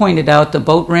should have pointed out the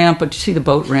boat ramp, but you see the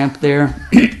boat ramp there.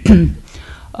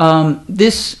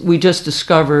 This, we just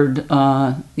discovered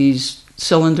these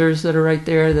cylinders that are right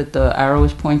there that the arrow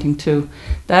is pointing to.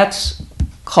 That's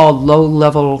called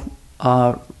low-level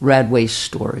rad waste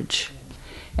storage.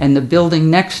 And the building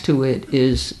next to it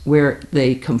is where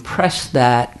they compress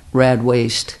that rad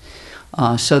waste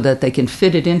so that they can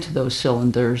fit it into those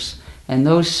cylinders. And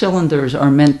those cylinders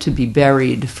are meant to be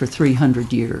buried for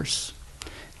 300 years.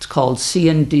 It's called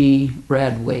C&D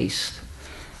rad waste.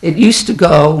 It used to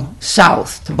go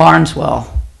south to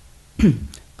Barneswell,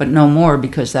 but no more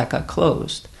because that got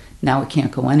closed. Now it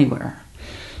can't go anywhere.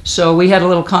 So we had a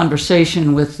little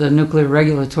conversation with the Nuclear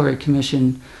Regulatory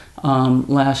Commission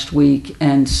last week,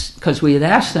 and because we had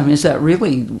asked them, is that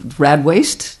really rad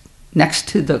waste next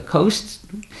to the coast?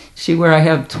 See where I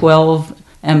have 12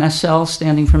 MSL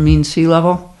standing for mean sea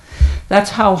level?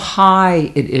 That's how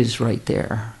high it is right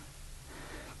there.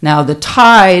 Now the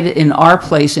tide in our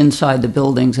place inside the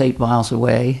building's 8 miles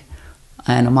away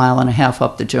and 1.5 miles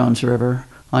up the Jones River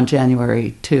on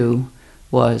January 2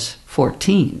 was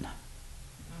 14,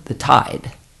 the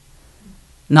tide,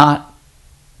 not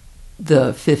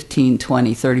the 15,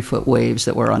 20, 30-foot waves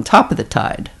that were on top of the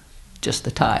tide, just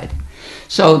the tide.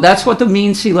 So that's what the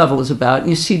mean sea level is about. And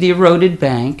you see the eroded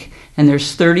bank, and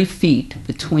there's 30 feet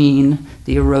between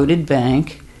the eroded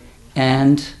bank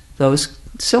and those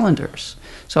cylinders.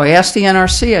 So I asked the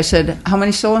NRC, I said, how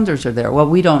many cylinders are there? Well,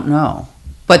 we don't know.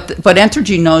 But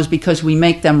Entergy knows because we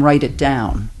make them write it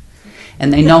down.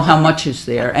 And they know how much is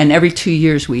there. And every 2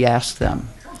 years we ask them.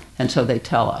 And so they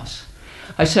tell us.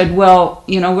 I said, well,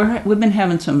 you know, we've been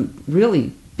having some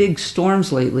really big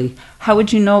storms lately. How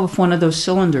would you know if one of those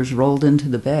cylinders rolled into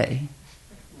the bay?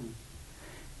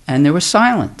 And there was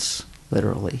silence,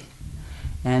 literally.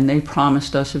 And they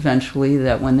promised us eventually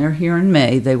that when they're here in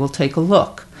May, they will take a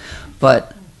look.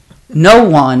 But no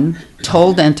one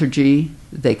told Entergy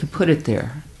they could put it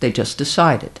there. They just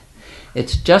decided.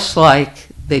 It's just like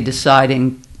they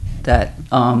deciding that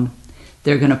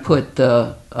they're going to put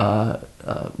the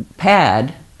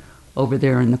pad over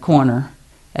there in the corner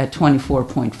at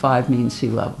 24.5 mean sea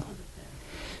level.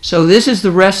 So this is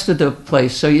the rest of the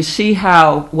place. So you see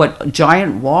how what a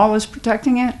giant wall is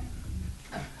protecting it?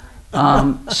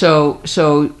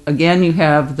 So again, you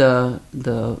have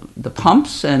the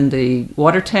pumps and the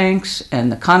water tanks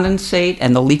and the condensate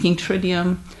and the leaking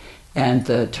tritium and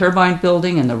the turbine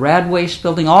building and the rad waste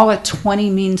building, all at 20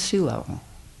 mean sea level.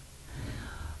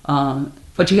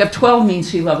 But you have 12 mean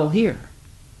sea level here.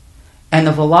 And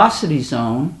the velocity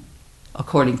zone,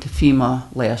 according to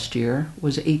FEMA last year,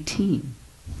 was 18.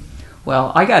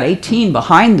 Well, I got 18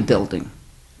 behind the building.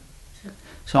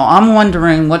 So I'm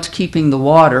wondering what's keeping the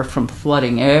water from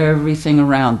flooding everything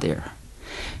around there.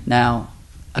 Now,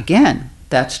 again,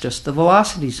 that's just the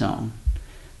velocity zone.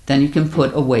 Then you can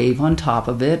put a wave on top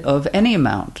of it of any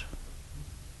amount.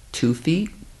 2 feet,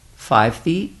 5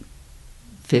 feet,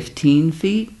 15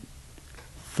 feet,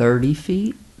 30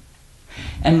 feet.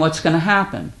 And what's going to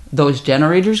happen? Those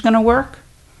generators going to work?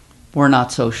 We're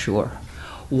not so sure.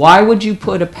 Why would you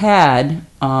put a pad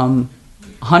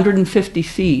 150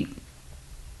 feet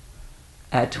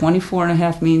at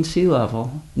 24.5 mean sea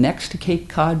level next to Cape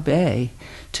Cod Bay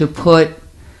to put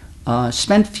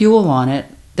spent fuel on it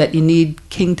that you need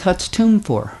King Tut's tomb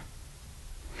for?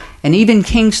 And even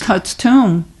King Tut's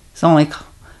tomb is only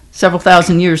several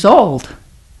thousand years old.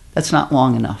 That's not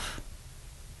long enough.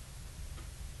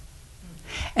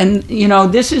 And, you know,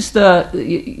 this is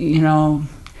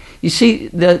you see,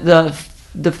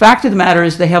 the fact of the matter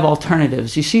is they have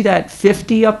alternatives. You see that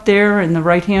 50 up there in the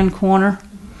right-hand corner?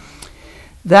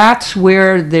 That's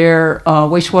where their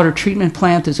wastewater treatment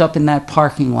plant is, up in that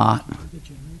parking lot.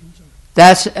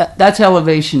 That's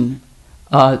elevation.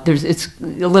 It's a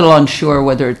little unsure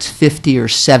whether it's 50 or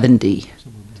 70.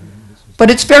 But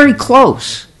it's very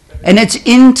close. And it's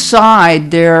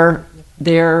inside their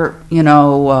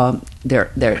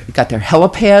got their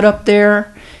helipad up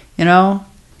there, you know.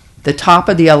 The top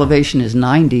of the elevation is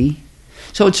 90.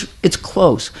 So it's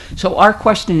close. So our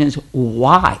question is,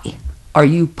 why are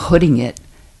you putting it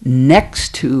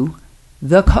next to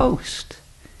the coast?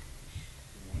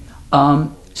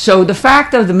 So the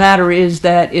fact of the matter is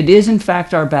that it is in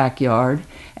fact our backyard,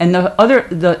 and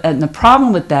the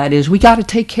problem with that is we got to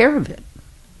take care of it.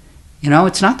 You know,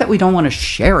 it's not that we don't want to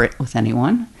share it with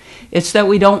anyone. It's that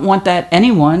we don't want that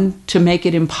anyone to make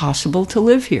it impossible to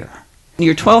live here.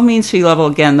 Your 12 mean sea level,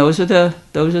 again, those are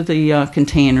the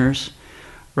containers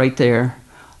right there.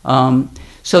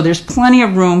 So there's plenty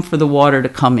of room for the water to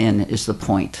come in, is the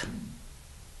point.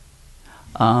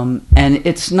 And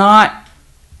it's not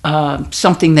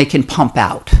something they can pump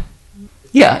out.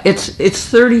 Yeah, it's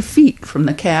 30 feet from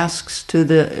the casks to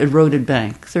the eroded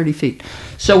bank, 30 feet.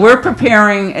 So we're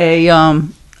preparing a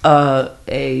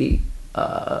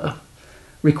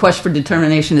request for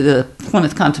determination to the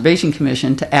Plymouth Conservation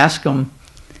Commission to ask them,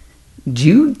 do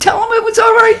you tell them it was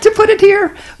all right to put it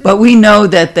here? But we know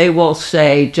that they will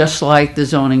say, just like the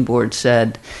zoning board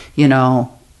said, you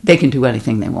know, they can do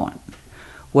anything they want.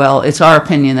 Well, it's our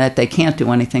opinion that they can't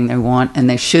do anything they want, and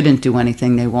they shouldn't do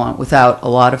anything they want without a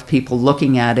lot of people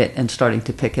looking at it and starting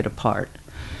to pick it apart.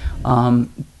 I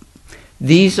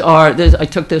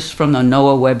took this from the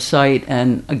NOAA website,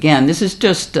 and again, this is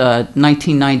just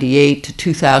 1998 to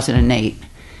 2008,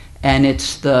 and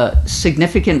it's the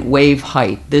significant wave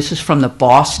height. This is from the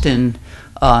Boston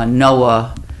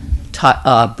NOAA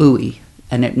buoy,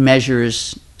 and it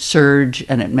measures surge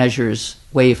and it measures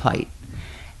wave height.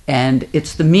 And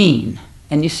it's the mean.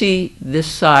 And you see this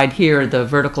side here, the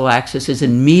vertical axis is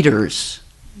in meters.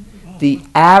 The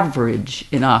average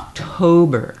in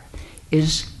October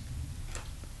is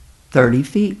 30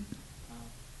 feet.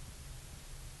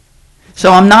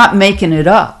 So I'm not making it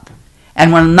up.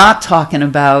 And we're not talking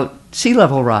about sea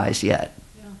level rise yet.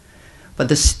 But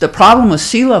the problem with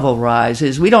sea level rise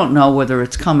is we don't know whether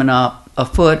it's coming up a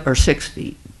foot or 6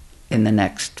 feet in the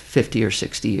next 50 or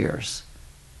 60 years.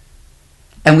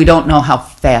 And we don't know how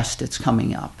fast it's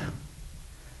coming up.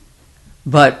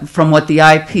 But from what the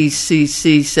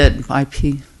IPCC said,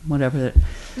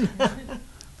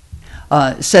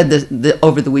 said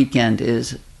over the weekend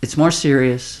is it's more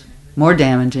serious, more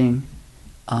damaging,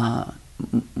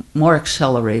 more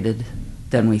accelerated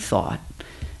than we thought.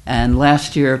 And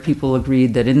last year, people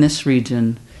agreed that in this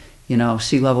region,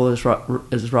 sea level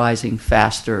is rising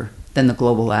faster than the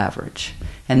global average.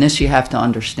 And this you have to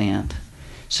understand.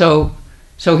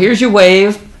 So here's your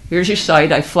wave, here's your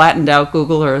site. I flattened out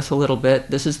Google Earth a little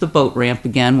bit. This is the boat ramp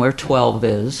again where 12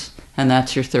 is, and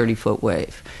that's your 30-foot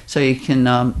wave. So you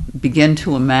can begin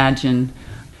to imagine,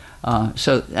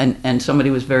 and somebody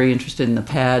was very interested in the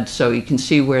pad, so you can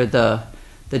see where the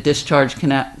discharge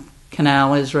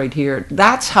canal is right here.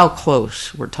 That's how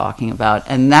close we're talking about,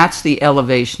 and that's the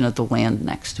elevation of the land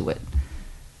next to it.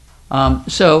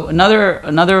 So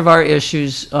another of our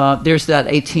issues, there's that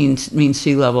 18 mean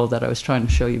sea level that I was trying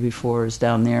to show you before, is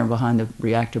down there behind the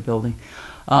reactor building.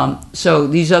 So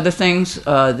these other things,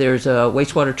 there's a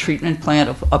wastewater treatment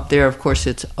plant up there. Of course,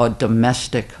 it's a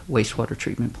domestic wastewater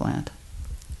treatment plant.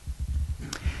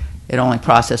 It only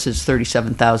processes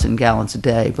 37,000 gallons a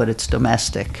day, but it's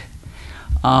domestic.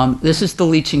 This is the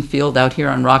leaching field out here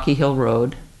on Rocky Hill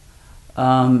Road,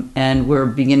 and we're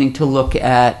beginning to look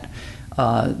at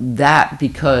that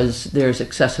because there's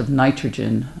excessive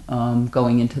nitrogen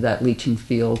going into that leaching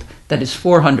field that is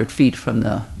 400 feet from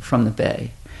the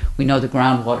bay. We know the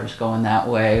groundwater's going that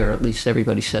way, or at least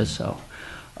everybody says so.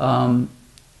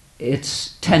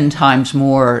 It's 10 times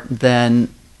more than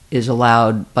is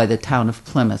allowed by the town of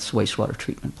Plymouth's wastewater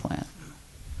treatment plant.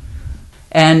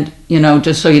 And,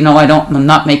 just so you know, I'm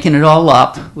not making it all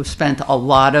up. We've spent a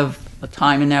lot of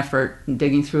time and effort in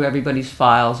digging through everybody's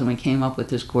files, and we came up with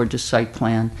this gorgeous site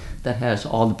plan that has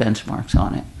all the benchmarks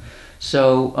on it.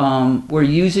 So we're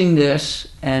using this,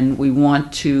 and we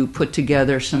want to put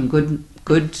together some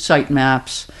good site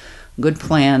maps, good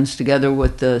plans, together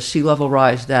with the sea level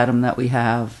rise datum that we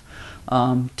have,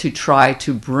 to try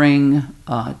to bring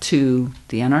to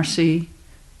the NRC,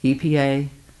 EPA,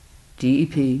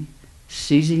 DEP,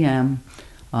 CZM,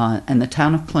 and the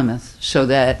town of Plymouth, so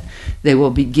that they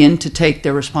will begin to take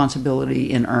their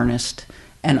responsibility in earnest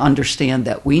and understand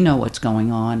that we know what's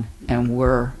going on, and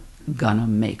we're gonna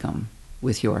make them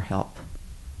with your help.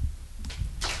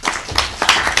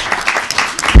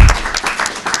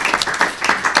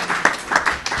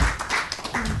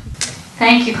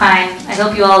 Thank you, Pine. I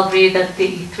hope you all agree that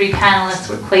the three panelists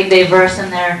were quite diverse in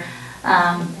their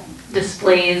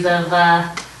displays of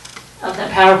their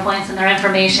PowerPoints and their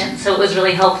information, so it was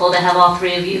really helpful to have all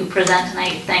three of you present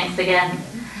tonight. Thanks again.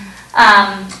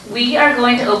 We are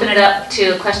going to open it up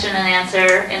to a question and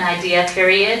answer and idea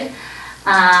period.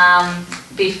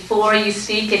 Before you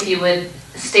speak, if you would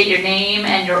state your name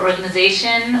and your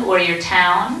organization or your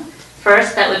town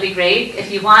first, that would be great.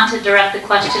 If you want to direct the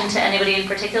question to anybody in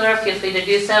particular, feel free to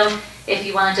do so. If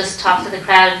you want to just talk to the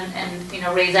crowd and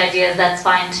raise ideas, that's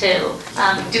fine too.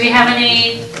 Do we have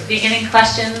any beginning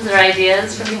questions or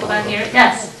ideas for people out here?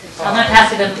 Yes, I'm going to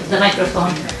pass you the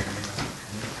microphone.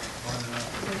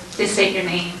 Please state your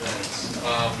name.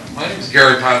 My name is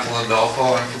Gary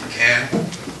Pantalandolfo. I'm from Cannes.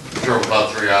 Drove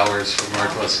about 3 hours from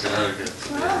Northwest Connecticut.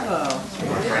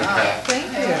 My friend Pat.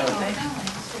 Thank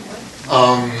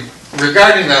you.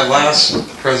 Regarding that last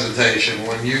presentation,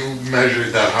 when you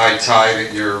measured that high tide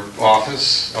at your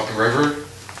office up the river,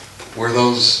 were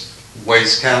those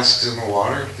waste casks in the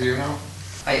water? Do you know?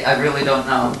 I really don't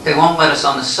know. They won't let us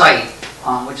on the site,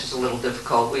 which is a little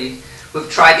difficult. We've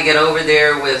tried to get over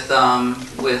there with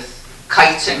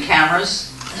kites and cameras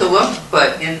to look,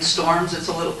 but in storms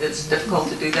it's difficult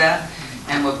to do that.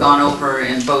 And we've gone over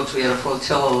in boats. We had a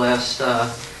flotilla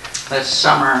this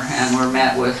summer, and were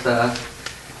met with a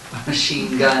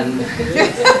machine gun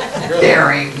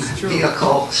daring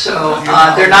vehicle. So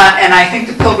they're not, and I think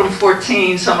the Pilgrim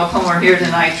 14, some of whom are here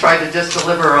tonight, tried to just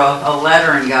deliver a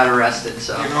letter and got arrested.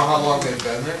 So. Do you know how long they've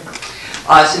been there?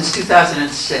 Since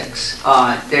 2006.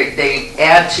 They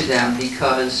add to them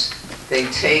because they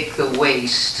take the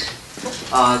waste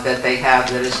that they have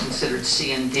that is considered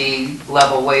C and D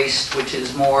level waste, which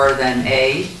is more than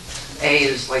A. A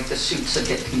is like the suits that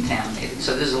get contaminated.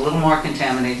 So there's a little more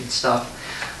contaminated stuff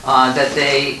that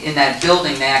they, in that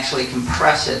building, they actually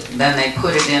compress it. Then they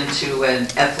put it into an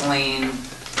ethylene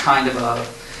kind of a,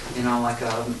 you know, like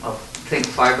a think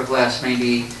fiberglass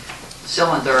maybe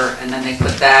cylinder, and then they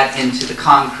put that into the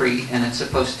concrete, and it's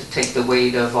supposed to take the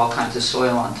weight of all kinds of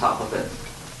soil on top of it.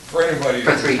 For anybody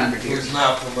For 300 years. who's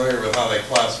not familiar with how they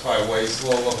classify waste,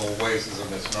 low-level waste is a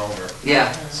misnomer.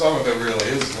 Yeah. Some of it really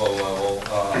is low-level.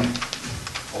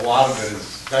 A lot of it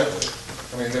is deadly.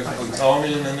 I mean, there's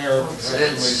plutonium in there,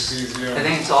 potentially cesium. I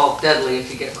think it's all deadly if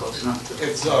you get close enough to it.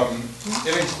 It's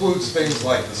it includes things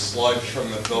like the sludge from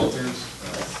the filters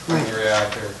in the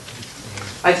reactor,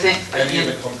 I think. any of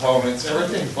the components,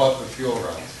 everything but the fuel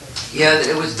rods. Yeah,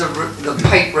 it was the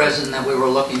pipe resin that we were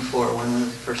looking for when we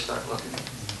first started looking.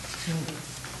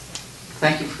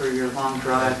 Thank you for your long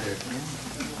drive.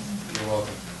 You're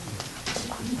welcome.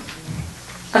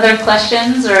 Other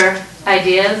questions or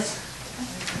ideas?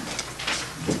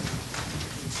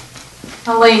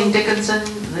 Elaine Dickinson,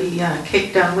 the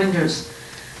Cape Downwinders.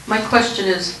 My question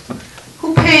is,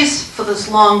 who pays for this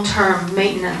long-term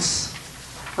maintenance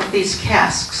of these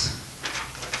casks?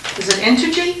 Is it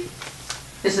Entergy?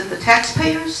 Is it the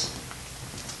taxpayers?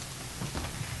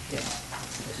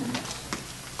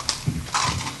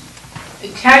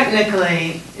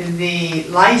 Technically, the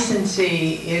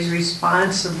licensee is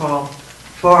responsible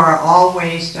for all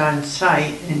waste on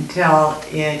site until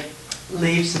it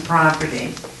leaves the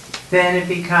property. Then it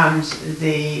becomes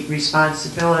the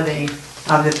responsibility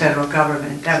of the federal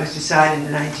government. That was decided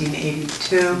in the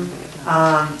 1982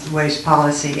 Waste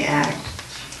Policy Act.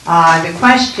 The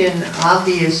question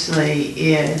obviously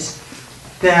is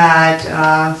that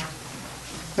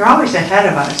they're always ahead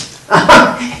of us.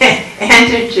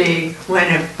 Entergy, when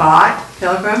it bought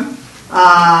Pilgrim,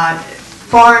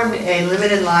 formed a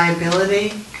limited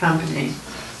liability company.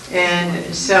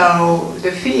 And so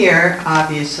the fear,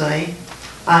 obviously,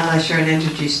 unless you're an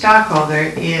Entergy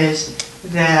stockholder, is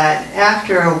that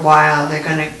after a while they're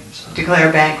going to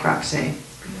declare bankruptcy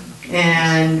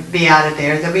and be out of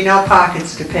there. There'll be no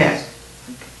pockets to pick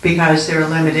because they're a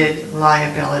limited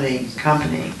liability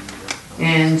company.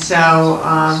 And so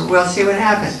we'll see what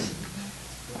happens.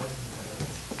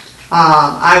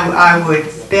 I would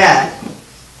bet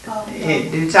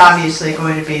it's obviously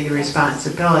going to be the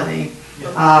responsibility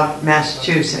of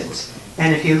Massachusetts.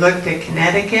 And if you looked at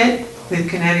Connecticut, with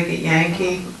Connecticut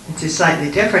Yankee, it's a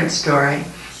slightly different story.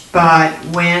 But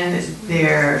when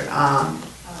their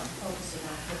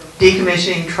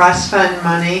decommissioning trust fund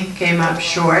money came up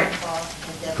short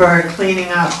for cleaning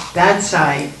up that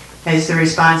site, is the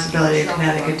responsibility of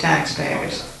Connecticut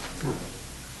taxpayers.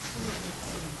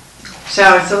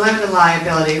 So it's a limited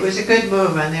liability. It was a good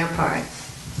move on their part.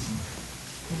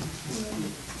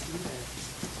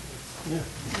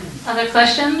 Other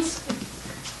questions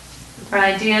or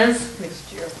ideas?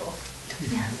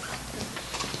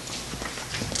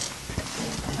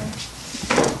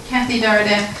 Kathy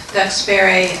Dardek,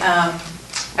 Duxbury.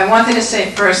 I wanted to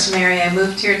say first, Mary, I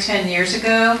moved here 10 years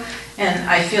ago, and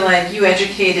I feel like you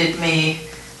educated me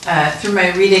through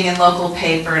my reading in local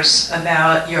papers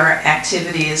about your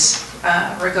activities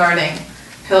regarding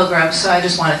Pilgrim, so I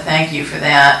just want to thank you for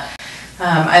that.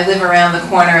 I live around the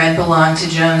corner and belong to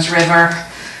Jones River,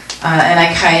 and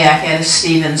I kayak out of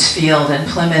Stevens Field in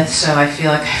Plymouth, so I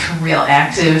feel like I have a real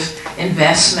active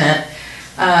investment.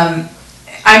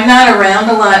 I'm not around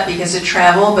a lot because of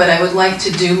travel, but I would like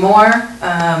to do more.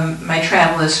 My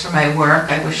travel is for my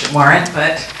work. I wish it weren't,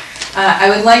 but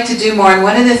I would like to do more. And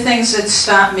one of the things that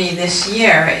stopped me this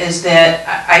year is that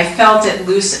I felt at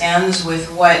loose ends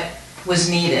with what was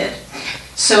needed.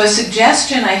 So a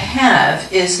suggestion I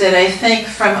have is that I think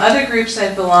from other groups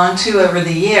I've belonged to over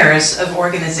the years of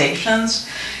organizations,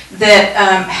 that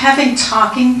having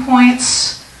talking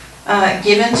points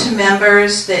given to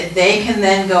members that they can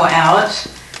then go out.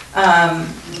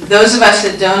 Those of us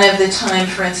that don't have the time,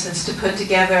 for instance, to put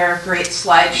together great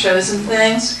slideshows and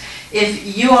things,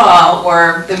 if you all,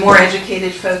 or the more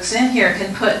educated folks in here,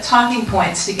 can put talking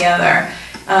points together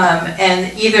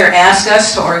and either ask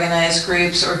us to organize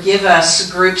groups or give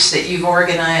us groups that you've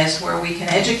organized where we can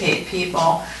educate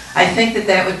people, I think that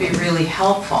that would be really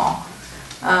helpful.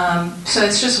 So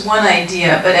it's just one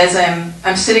idea, but as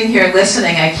I'm sitting here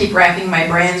listening, I keep racking my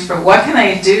brains for what can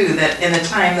I do that in the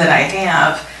time that I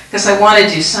have, because I want to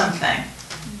do something.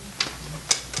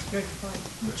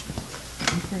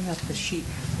 Bring up the sheet.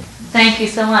 Thank you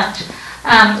so much.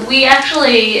 We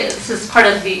actually, this is part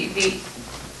of the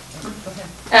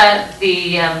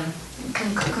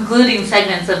concluding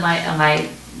segments of my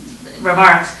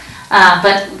remarks,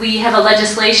 but we have a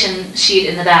legislation sheet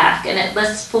in the back, and it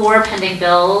lists 4 pending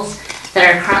bills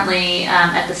that are currently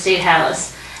at the State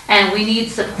House, and we need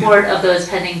support of those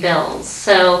pending bills.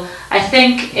 So I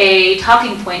think a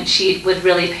talking point sheet would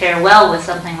really pair well with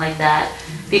something like that,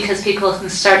 because people can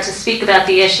start to speak about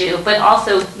the issue, but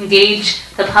also engage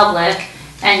the public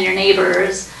and your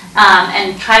neighbors,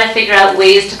 and try to figure out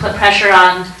ways to put pressure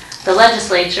on the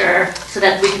legislature so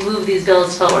that we can move these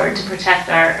bills forward to protect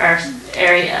our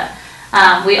area.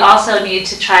 We also need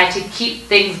to try to keep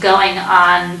things going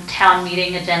on town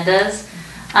meeting agendas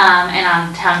and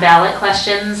on town ballot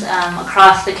questions.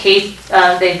 Across the Cape,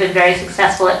 they've been very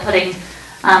successful at putting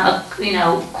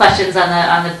questions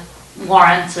on the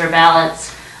warrants or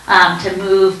ballots to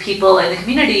move people in the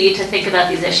community to think about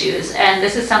these issues. And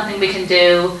this is something we can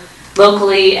do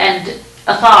locally and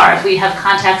afar. If we have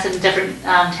contacts in different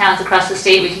towns across the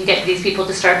state, we can get these people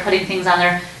to start putting things on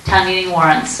their town meeting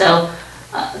warrants. So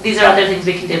these are other things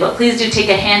we can do. But please do take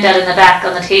a handout in the back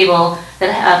on the table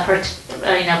that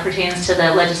pertains to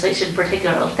the legislation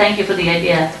particularly. Thank you for the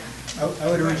idea. I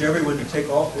would urge everyone to take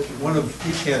one of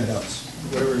each handouts,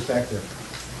 whatever is back there.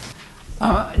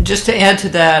 Just to add to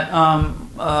that,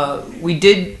 we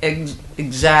did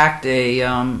exact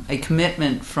a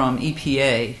commitment from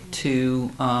EPA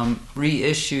to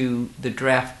reissue the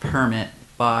draft permit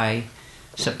by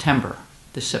September,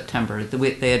 this September.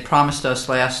 They had promised us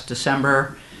last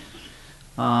December.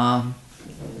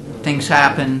 Things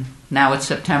happen. Now it's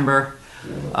September,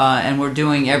 and we're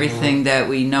doing everything that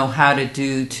we know how to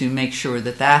do to make sure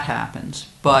that that happens.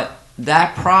 But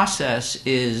that process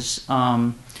is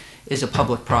a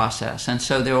public process, and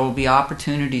so there will be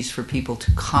opportunities for people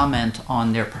to comment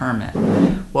on their permit.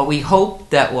 What we hope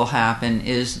that will happen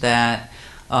is that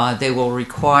they will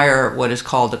require what is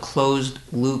called a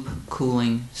closed-loop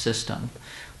cooling system,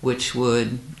 which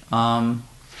would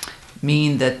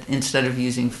mean that instead of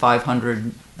using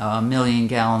 500 million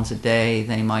gallons a day,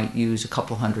 they might use a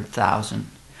couple 100,000.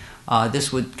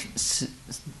 This would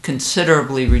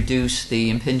considerably reduce the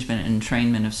impingement and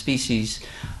entrainment of species,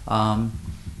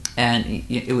 and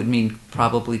it would mean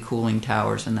probably cooling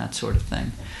towers and that sort of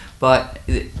thing. But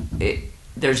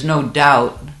there's no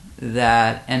doubt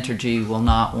that Entergy will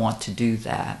not want to do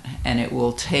that, and it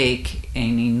will take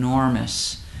an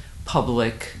enormous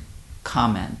public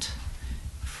comment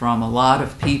from a lot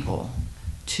of people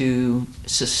to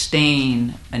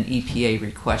sustain an EPA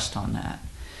request on that.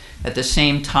 At the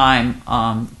same time,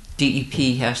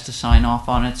 DEP has to sign off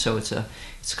on it, so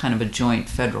it's kind of a joint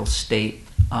federal-state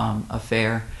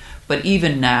affair. But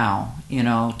even now,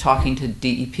 talking to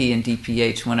DEP and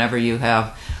DPH, whenever you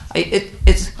have,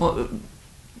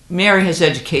 Mary has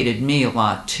educated me a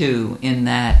lot too, in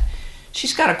that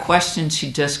she's got a question, she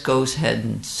just goes ahead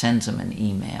and sends them an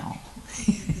email,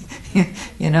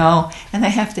 and they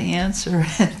have to answer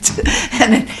it,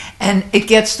 and it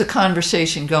gets the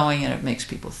conversation going, and it makes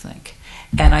people think.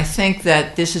 And I think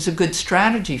that this is a good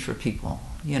strategy for people,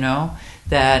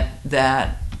 that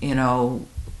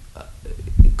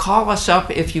call us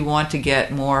up if you want to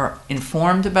get more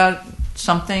informed about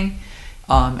something,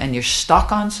 and you're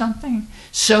stuck on something,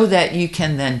 so that you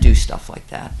can then do stuff like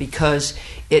that, because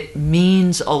it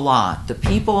means a lot. The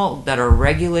people that are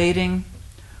regulating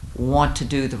want to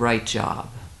do the right job.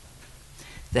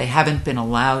 They haven't been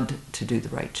allowed to do the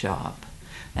right job.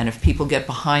 And if people get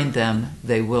behind them,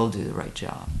 they will do the right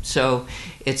job. So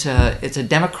it's a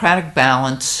democratic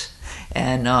balance,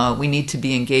 and we need to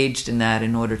be engaged in that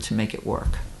in order to make it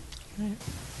work.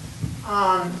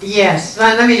 Yes,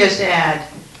 let me just add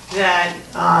that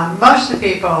most of the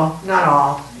people, not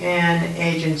all, in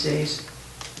agencies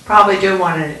probably do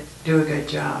want to do a good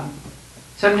job.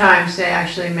 Sometimes they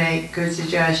actually make good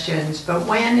suggestions, but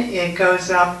when it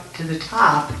goes up to the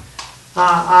top,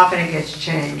 often it gets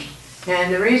changed.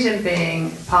 And the reason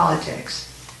being politics.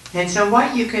 And so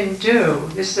what you can do,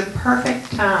 this is a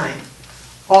perfect time.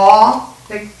 All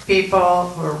the people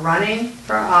who are running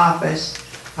for office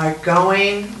are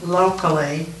going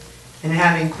locally and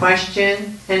having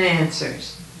question and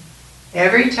answers.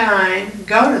 Every time,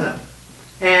 go to them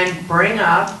and bring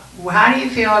up, how do you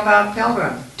feel about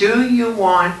Pilgrim? Do you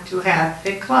want to have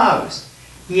it closed?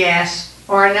 Yes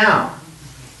or no?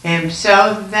 And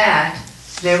so that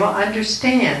they will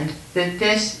understand that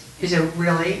this is a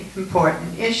really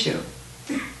important issue.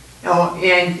 Oh,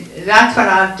 and that's what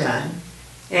I've done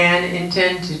and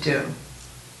intend to do.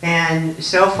 And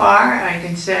so far, I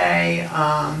can say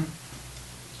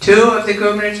 2 of the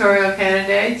gubernatorial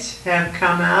candidates have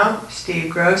come out, Steve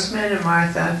Grossman and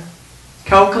Martha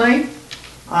Coakley.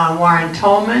 Warren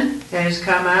Tolman has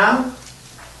come out.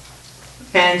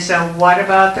 And so what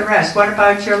about the rest? What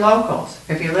about your locals?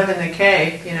 If you live in the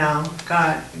Cape,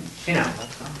 God,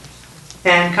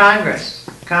 And Congress.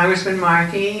 Congressman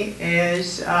Markey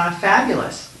is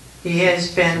fabulous. He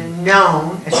has been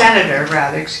known, a senator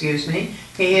rather, excuse me,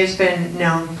 he has been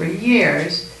known for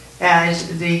years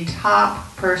as the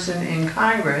top person in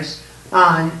Congress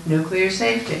on nuclear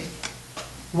safety.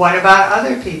 What about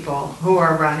other people who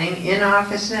are running in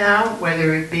office now,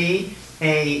 whether it be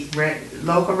a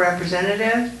local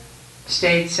representative,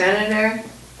 state senator?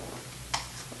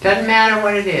 Doesn't matter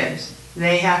what it is.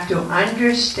 They have to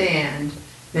understand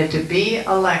that to be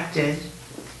elected,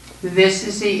 this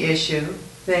is the issue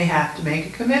they have to make a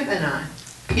commitment on.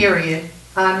 Period.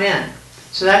 Amen.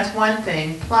 So that's one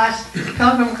thing. Plus,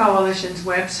 Pilgrim Coalition's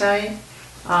website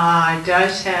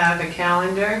does have a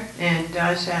calendar and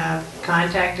does have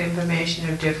contact information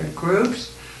of different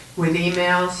groups with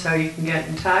emails so you can get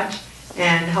in touch.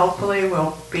 And hopefully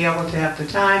we'll be able to have the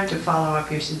time to follow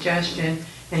up your suggestion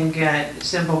and get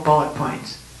simple bullet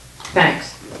points.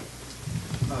 Thanks.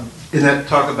 In that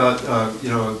talk about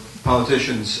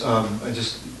politicians,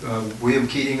 William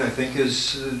Keating, I think,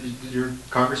 is your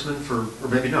congressman for, or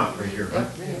maybe not, right here. Right?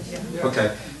 Yeah.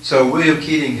 Okay, so William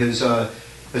Keating has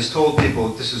told people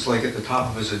this is like at the top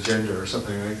of his agenda or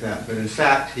something like that. But in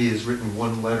fact, he has written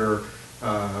one letter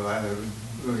a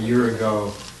year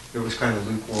ago that was kind of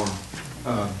lukewarm.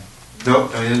 No,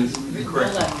 Diane,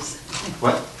 correct. No letters.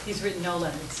 What? He's written no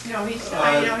letters. No, he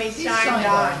signed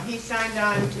on. He signed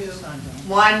on to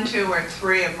 1, 2, or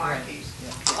 3 of Markey's.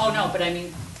 Oh, no, but I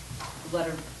mean, a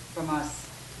letter from us,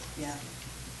 yeah.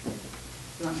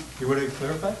 You want to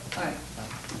clarify? All right.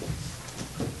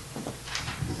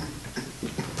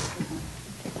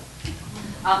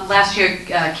 Last year,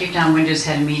 Cape Downwinders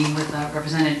had a meeting with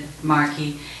Representative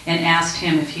Markey and asked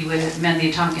him if he would amend the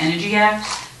Atomic Energy Act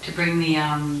to bring the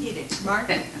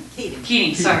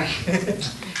Keating, sorry.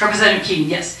 Representative Keating,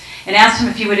 yes. And asked him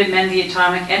if he would amend the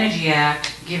Atomic Energy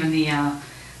Act, given the,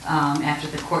 after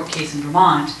the court case in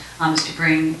Vermont, is to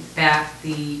bring back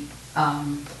the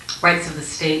rights of the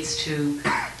states to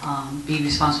be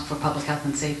responsible for public health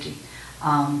and safety.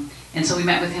 And so we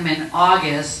met with him in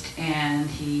August, and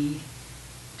he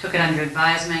took it under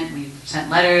advisement. We sent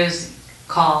letters,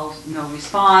 called, no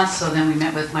response. So then we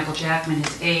met with Michael Jackman,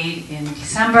 his aide, in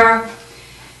December.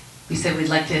 We said we'd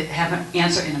like to have an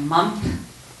answer in a month.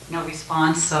 No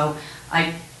response. So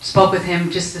I spoke with him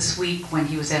just this week when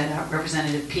he was at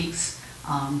Representative Peake's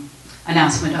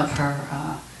announcement of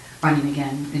her running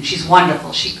again. And she's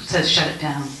wonderful. She says shut it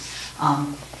down.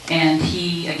 And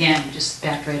he, again, just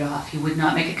backed right off. He would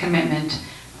not make a commitment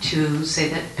to say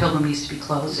that Pilgrim needs to be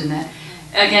closed, and that,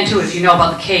 again, too, if you know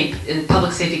about the Cape,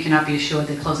 public safety cannot be assured.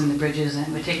 They're closing the bridges,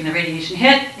 and we're taking the radiation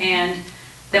hit, and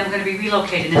then we're going to be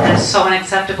relocated. And that's so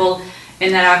unacceptable,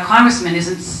 and that our congressman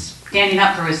isn't standing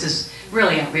up for us is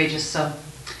really outrageous. So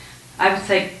I would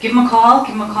say give him a call,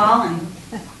 and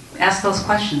ask those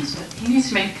questions. But he needs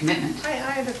to make a commitment. I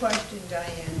have a question,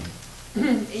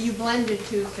 Diane. You blended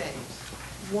 2 things.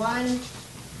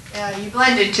 You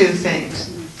blended 2 things.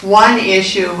 One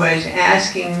issue was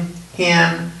asking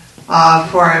him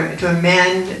to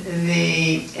amend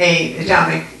the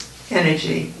atomic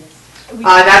energy.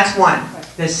 That's one.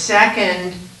 The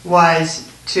second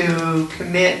was to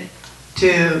commit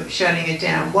to shutting it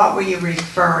down. What were you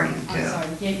referring to? I'm sorry,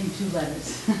 we gave him 2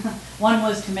 letters. One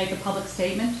was to make a public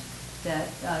statement that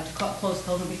to close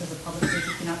Pilgrim because of public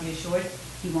safety cannot be assured.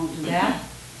 He won't do that.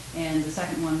 And the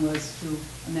second one was to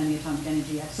amend the Atomic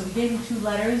Energy Act. So we gave him 2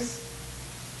 letters.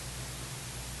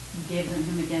 We gave them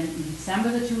him again in December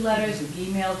the 2 letters. We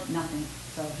emailed, nothing.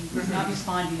 So he was not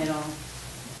responding at all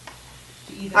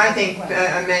to either. I think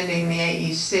amending the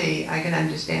AEC, I can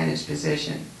understand his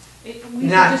position. We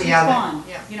not just the respond. other.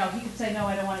 Yeah. You know, he could say, no,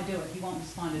 I don't want to do it. He won't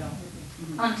respond at all.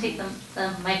 I want to take the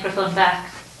microphone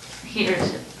back here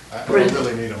to I don't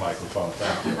really need a microphone,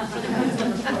 thank you.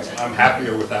 I'm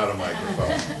happier without a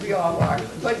microphone. We all are.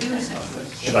 But use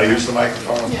Should I use the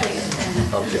microphone?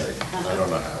 Yes. Okay, I don't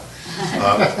know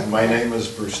how. My name is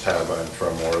Bruce Tabb. I'm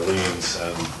from Orleans,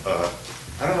 and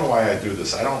I don't know why I do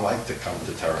this. I don't like to come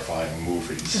to terrifying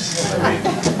movies. I mean,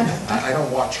 I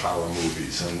don't watch horror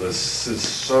movies, and this is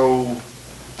so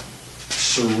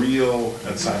surreal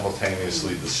and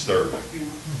simultaneously disturbing.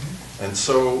 And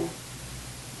so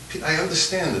I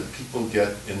understand that people get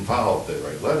involved, they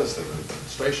write letters, they write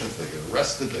demonstrations, they get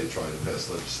arrested, they try to pass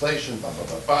legislation, blah, blah,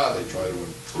 blah, blah, they try to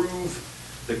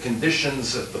improve the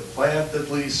conditions at the plant at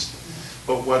least.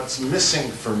 But what's missing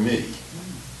for me,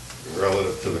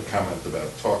 relative to the comment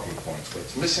about talking points,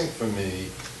 what's missing for me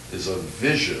is a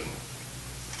vision,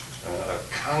 a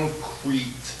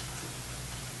concrete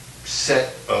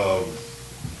set of,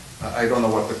 I don't know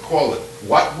what to call it,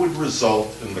 what would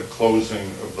result in the closing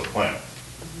of the plant?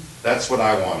 That's what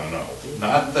I want to know.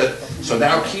 Not that, so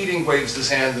now Keating waves his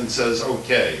hand and says,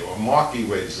 okay, or Markey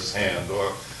waves his hand,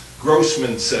 or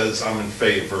Grossman says, I'm in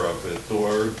favor of it,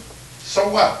 or so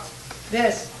what?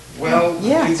 This. Well,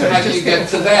 Yeah, how do you get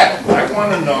to that? I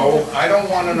want to know, I don't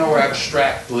want to know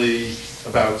abstractly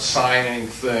about signing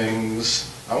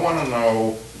things. I want to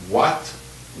know what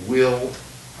will,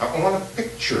 I want a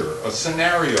picture, a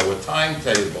scenario, a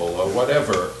timetable, or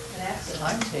whatever.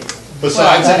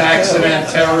 Besides an accident,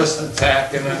 terrorist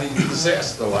attack, and any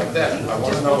disaster like that. I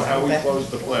want to know how we close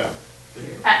the plant.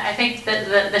 I think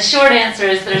that the short answer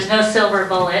is there's no silver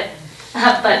bullet,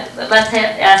 but let's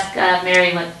ask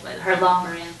Mary what her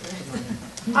longer answer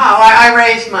is. Oh, I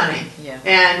raise money. Yeah.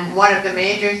 And one of the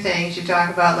major things, you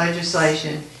talk about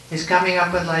legislation, is coming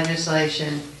up with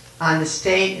legislation on the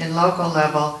state and local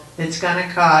level that's going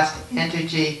to cost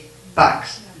Entergy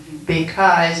bucks,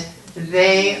 because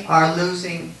they are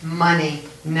losing money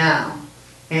now.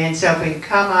 And so if we can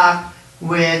come up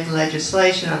with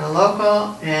legislation on a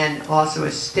local and also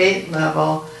a state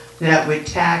level that would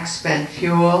tax spent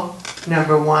fuel,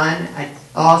 number one,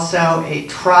 also a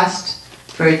trust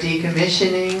for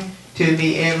decommissioning to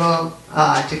be able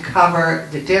to cover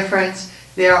the difference.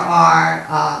 There are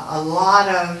a lot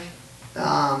of,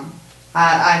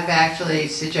 I've actually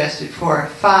suggested 4 or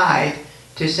 5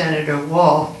 to Senator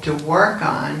Wolf to work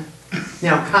on,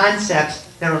 concepts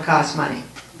that will cost money.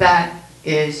 That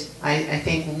is, I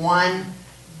think, one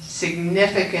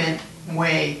significant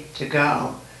way to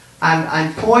go.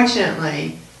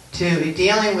 Unfortunately, to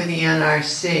dealing with the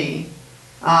NRC,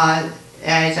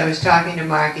 as I was talking to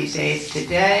Marky's aides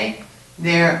today,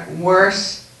 they're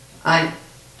worse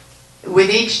with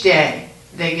each day,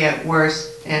 they get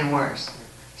worse and worse.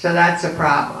 So that's a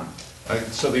problem.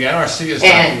 So the NRC is not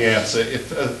the answer.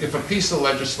 If a piece of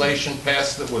legislation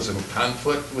passed that was in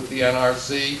conflict with the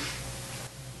NRC,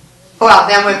 well,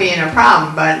 then we'd be in a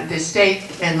problem, but the state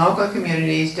and local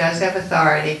communities does have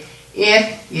authority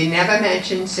if you never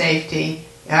mention safety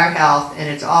or health and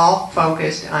it's all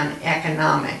focused on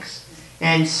economics.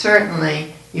 And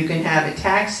certainly you can have a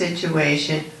tax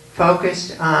situation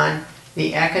focused on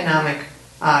the economic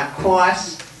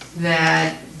costs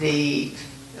that the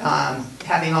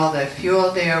having all the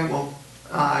fuel there will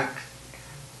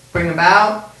bring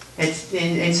about.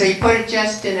 And so you put it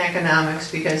just in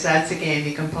economics because that's a game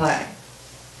you can play.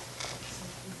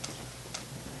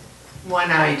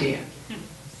 One idea.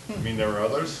 I mean, there are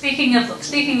others. Speaking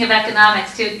of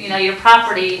economics too, your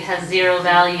property has zero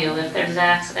value if there's an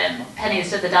accident,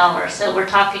 pennies to the dollar. So we're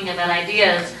talking about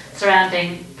ideas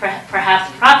surrounding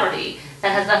perhaps property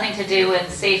that has nothing to do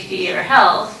with safety or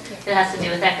health. It has to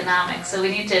do with economics. So we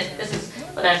need to, this is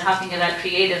what I'm talking about,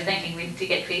 creative thinking. We need to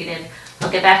get creative. I'll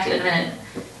get back to you in a minute.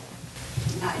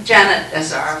 Janet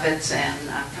Azarovitz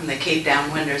and from the Cape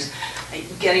Downwinders,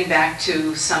 getting back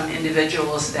to some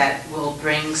individuals that will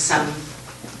bring some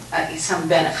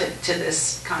benefit to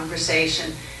this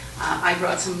conversation. I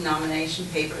brought some nomination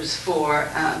papers for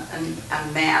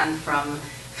a man from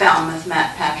Falmouth,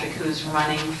 Matt Patrick, who's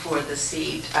running for the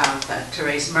seat of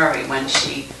Therese Murray when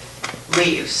she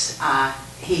leaves.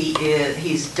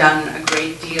 He's done a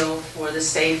great deal for the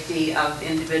safety of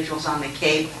individuals on the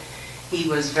Cape. He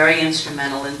was very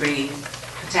instrumental in bringing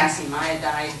potassium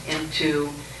iodide into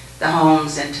the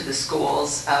homes and to the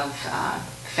schools of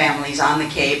families on the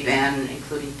Cape, and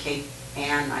including Cape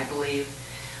Ann, I believe.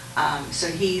 So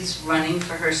he's running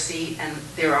for her seat, and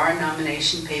there are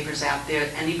nomination papers out there.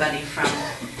 Anybody from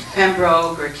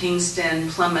Pembroke or Kingston,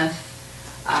 Plymouth,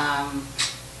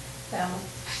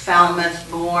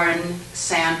 Falmouth, Bourne,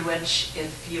 Sandwich,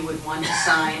 if you would want to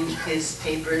sign his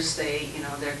papers,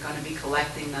 they're going to be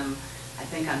collecting them, I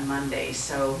think, on Monday.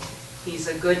 So he's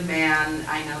a good man.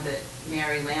 I know that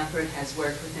Mary Lampert has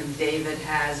worked with him, David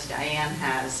has, Diane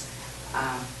has.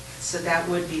 So that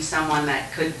would be someone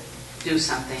that could do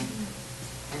something.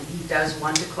 And he does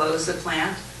want to close the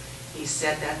plant. He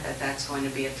said that that's going to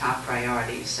be a top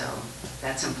priority, so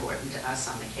that's important to us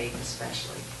on the Cape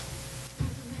especially.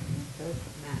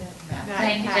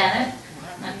 Thank you, Janet.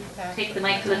 I'll take the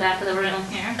mic to the back of the room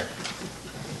here.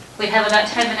 We have about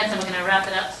 10 minutes and we're going to wrap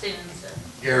it up soon. So.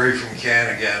 Gary from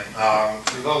Can again.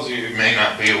 For those of you who may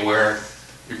not be aware,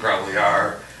 you probably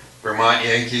are, Vermont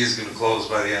Yankee is going to close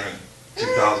by the end of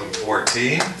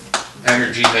 2014.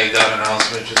 Energy made that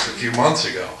announcement just a few months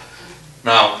ago.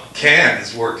 Now, CAN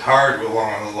has worked hard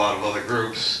along with a lot of other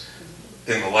groups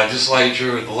in the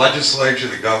legislature. The legislature,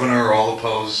 the governor are all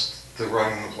opposed to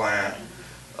running the plant.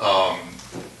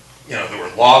 You know, there were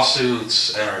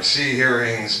lawsuits, NRC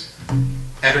hearings.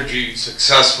 Energy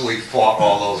successfully fought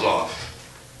all those off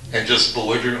and just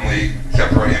belligerently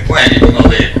kept running the plant, even though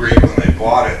they agreed when they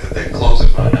bought it that they'd close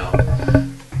it by now.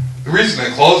 The reason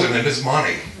they're closing it is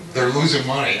money. They're losing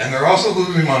money. And they're also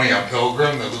losing money on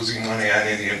Pilgrim. They're losing money on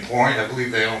Indian Point. I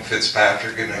believe they own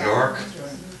Fitzpatrick in New York.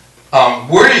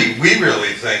 We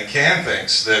really think, CAN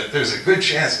thinks, that there's a good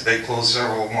chance that they close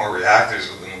several more reactors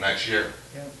within the next year,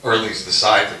 or at least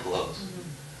decide to close.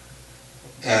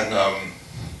 And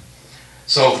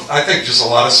so I think just a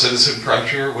lot of citizen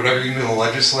pressure, whatever you do in the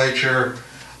legislature.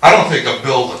 I don't think a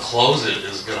bill to close it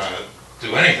is going to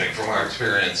do anything from our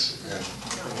experience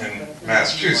in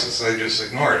Massachusetts. They just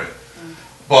ignored it.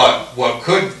 But what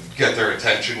could get their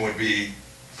attention would be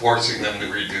forcing them to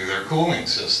redo their cooling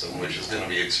system, which is going to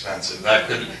be expensive. That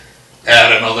could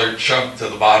add another chunk to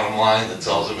the bottom line that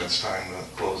tells them it's time to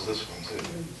close this one too.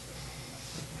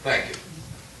 Thank you.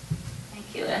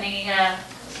 Thank you. Any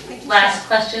last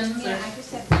questions? Yeah, I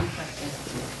just have one question.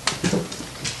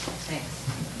 Thanks.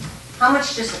 How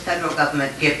much does the federal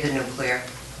government give the nuclear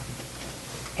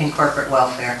in corporate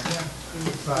welfare?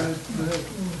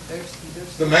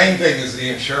 The main thing is the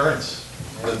insurance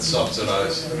that's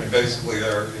subsidized. I mean, basically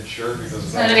they're insured because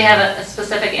So do we have a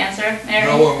specific answer, Mary?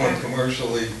 no one would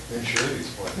commercially insure these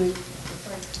plants.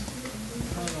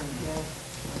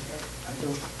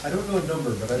 I don't know a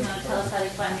number, but You want to tell us how to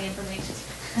find the information?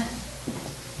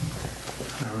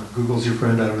 I don't know, Google's your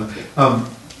friend, I don't know.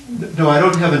 No, I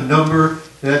don't have a number.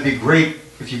 That'd be great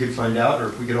if you could find out, or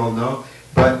if we could all know.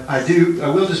 But I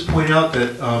will just point out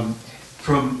that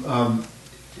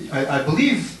I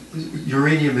believe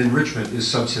uranium enrichment is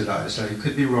subsidized. I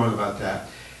could be wrong about that.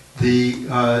 The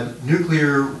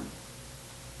nuclear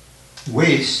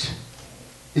waste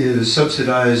is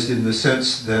subsidized in the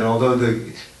sense that although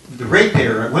the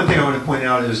ratepayer, one thing I want to point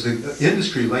out is the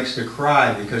industry likes to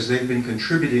cry because they've been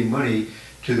contributing money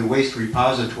to the waste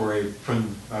repository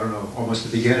from, I don't know, almost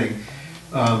the beginning.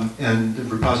 And the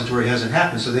repository hasn't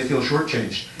happened, so they feel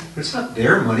shortchanged. But it's not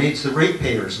their money, it's the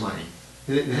ratepayers' money.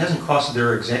 It hasn't cost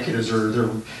their executives or their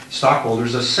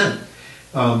stockholders a cent.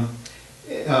 But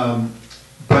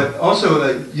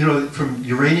also, you know, from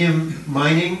uranium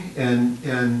mining and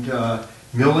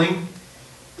milling,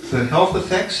 the health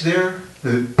effects there,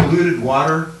 the polluted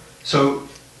water. So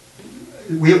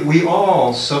we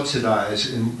all subsidize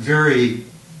in very,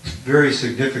 very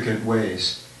significant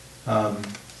ways.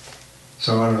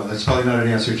 So I don't know, that's probably not an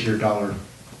answer to your dollar.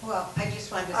 Well, I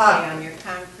just wanted to say on your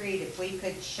concrete, if we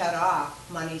could shut off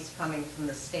monies coming from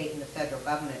the state and the federal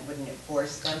government, wouldn't it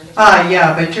force them to?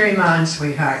 Yeah, but dream on,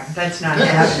 sweetheart. That's not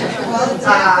happening. Well,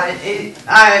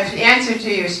 exactly. Answer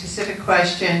to your specific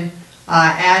question,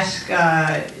 ask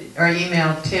or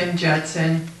email Tim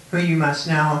Judson, who you must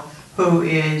know, who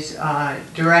is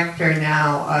director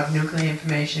now of Nuclear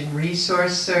Information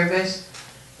Resource Service,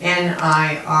 NIRS.org,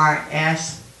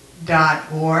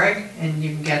 and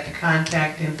you can get the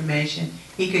contact information.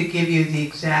 He could give you the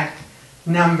exact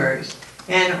numbers.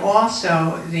 And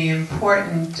also the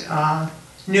important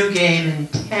new game in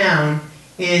town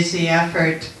is the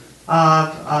effort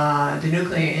of the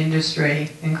nuclear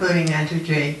industry, including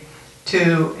Entergy,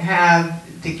 to have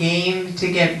the game to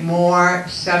get more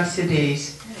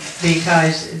subsidies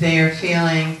because they are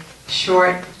feeling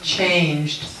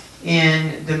short-changed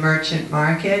in the merchant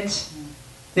markets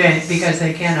because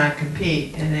they cannot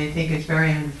compete, and they think it's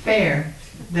very unfair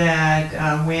that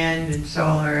wind and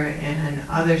solar and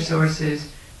other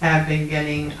sources have been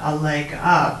getting a leg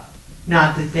up.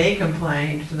 Not that they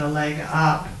complained for the leg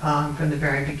up from the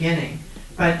very beginning,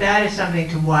 but that is something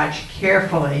to watch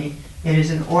carefully. It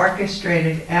is an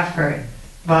orchestrated effort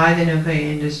by the nuclear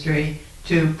industry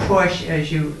to push,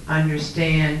 as you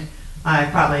understand, I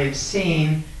probably have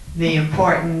seen, the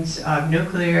importance of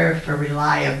nuclear for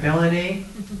reliability,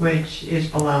 which is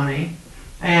baloney.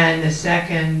 And the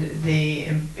second, the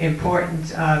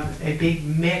importance of a big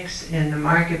mix in the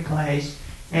marketplace.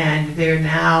 And they're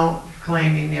now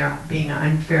claiming they're being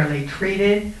unfairly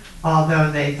treated, although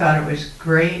they thought it was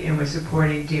great and was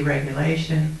supporting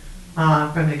deregulation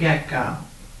from the get-go.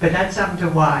 But that's something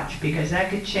to watch because that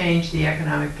could change the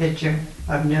economic picture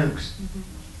of nukes.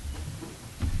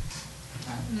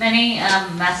 Many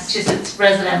Massachusetts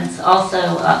residents also,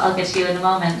 I'll get to you in a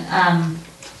moment,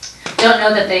 don't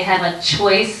know that they have a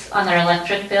choice on their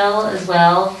electric bill as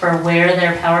well for where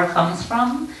their power comes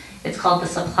from. It's called the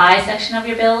supply section of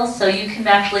your bill. So you can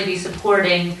actually be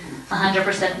supporting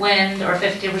 100% wind or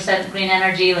 50% green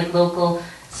energy, like local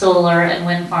solar and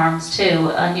wind farms too.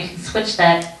 You can switch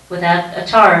that without a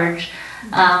charge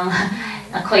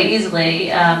quite easily.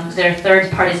 There are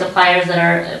third-party suppliers that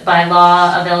are by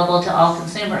law available to all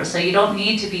consumers. So you don't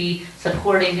need to be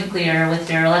supporting nuclear with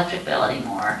your electric bill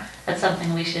anymore. That's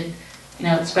something we should,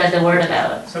 spread the word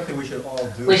about. Something we should all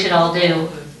do. We should all do.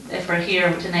 If we're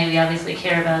here tonight, we obviously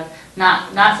care about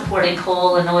not supporting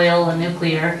coal and oil and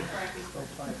nuclear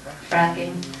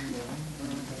fracking.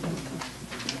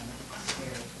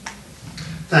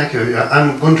 Thank you. Yeah,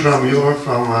 I'm Guntram Muir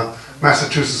from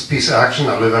Massachusetts Peace Action.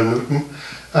 I live in Newton.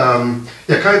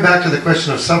 Coming back to the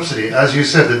question of subsidy, as you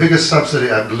said, the biggest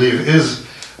subsidy, I believe, is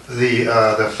the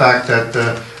fact that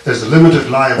there's a limited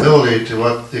liability to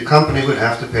what the company would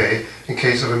have to pay in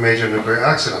case of a major nuclear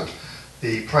accident.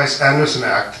 The Price-Anderson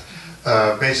Act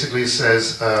basically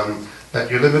says that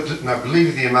you're limited, and I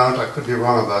believe the amount, I could be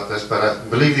wrong about this, but I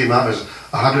believe the amount is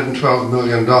 $112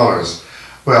 million.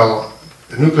 Well,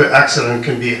 a nuclear accident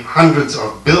can be hundreds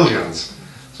of billions,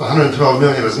 so 112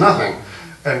 million is nothing.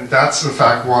 And that's in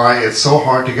fact why it's so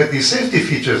hard to get these safety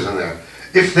features in there.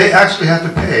 If they actually had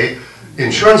to pay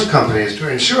insurance companies to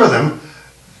insure them,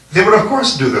 they would of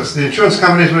course do this. The insurance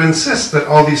companies would insist that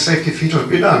all these safety features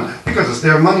be done because it's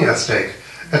their money at stake.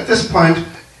 At this point,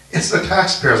 it's the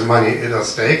taxpayers' money at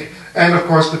stake, and of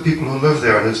course the people who live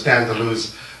there and who stand to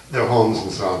lose their homes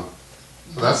and so on.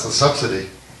 So that's the subsidy.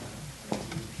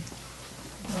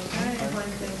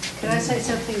 Can I say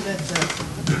something about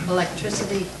the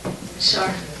electricity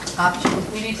Sure. option?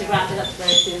 We need to wrap it up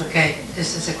very soon. Okay,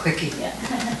 this is a quickie. Yeah.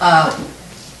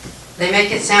 They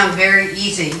make it sound very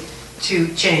easy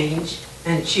to change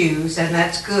and choose, and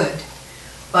that's good.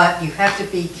 But you have to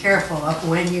be careful of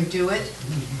when you do it,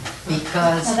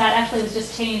 because... So that actually was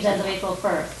just changed as of April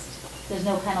 1st. There's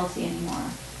no penalty anymore.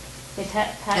 They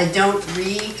don't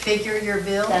refigure your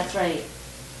bill? That's right.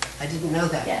 I didn't know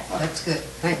that. Yeah. That's good,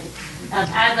 thank you.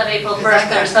 As of April 1st, I there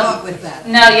got was some... caught with that.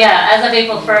 No, yeah, as of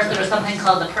April 1st, there was something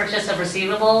called the Purchase of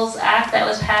Receivables Act that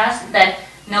was passed that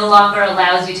no longer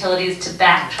allows utilities to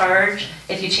back charge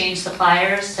if you change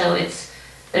suppliers, so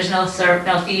there's no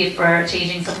fee for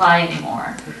changing supply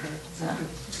anymore. So,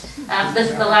 this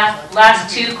is the last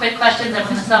two quick questions, I'm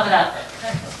going to sum it up.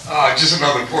 Just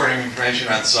another point of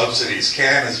information on subsidies.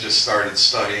 CAN has just started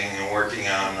studying and working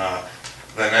on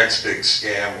the next big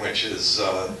scam, which is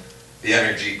the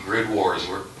energy grid wars,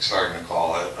 we're starting to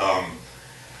call it.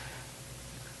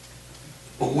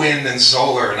 Wind and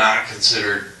solar are not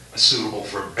considered suitable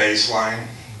for baseline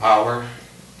power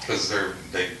because they're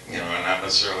not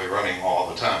necessarily running all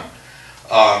the time.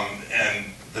 And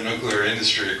the nuclear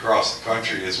industry across the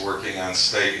country is working on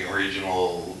state and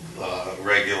regional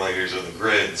regulators of the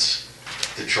grids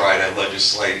to try to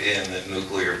legislate in that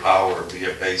nuclear power be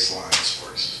a baseline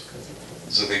source.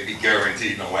 So they'd be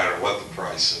guaranteed no matter what the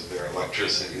price of their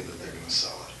electricity that they're going to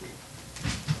sell it.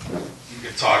 You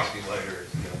can talk to me later.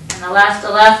 And the last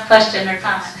question or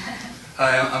comment.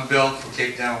 Hi, I'm Bill from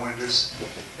Cape Downwinders.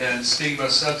 And speaking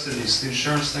about subsidies, the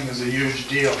insurance thing is a huge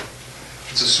deal.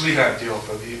 It's a sweetheart deal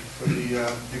for the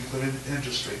nuclear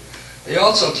industry. They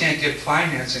also can't get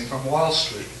financing from Wall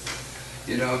Street.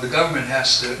 The government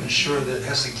has to ensure that it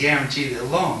has to guarantee their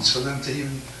loans for them to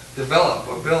even develop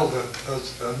or build a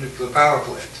nuclear power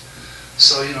plant.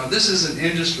 So, this is an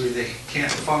industry that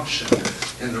can't function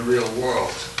in the real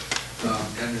world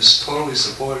and is totally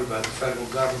supported by the federal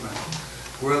government.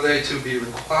 Were they to be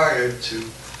required to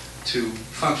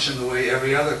function the way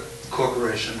every other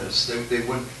corporation is, they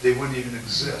wouldn't even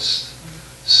exist.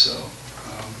 So,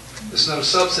 it's not a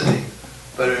subsidy,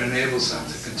 but it enables them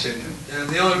to continue. And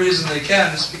the only reason they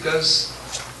can is because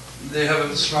they have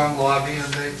a strong lobby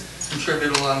and they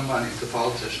contribute a lot of money to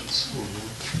politicians.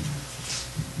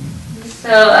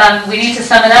 So we need to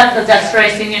sum it up. The Duxbury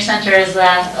Senior Center is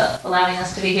allowing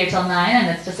us to be here till 9, and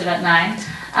it's just about 9.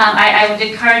 I would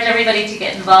encourage everybody to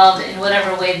get involved in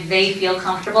whatever way they feel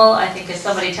comfortable. I think if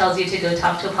somebody tells you to go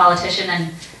talk to a politician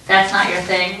and that's not your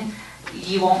thing,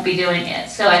 you won't be doing it.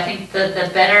 So I think the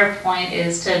better point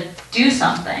is to do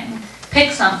something,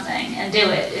 pick something and do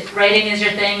it. If writing is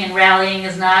your thing and rallying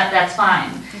is not, that's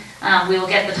fine. We will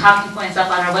get the talking points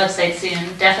up on our website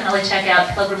soon. Definitely check out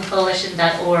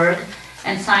pilgrimcoalition.org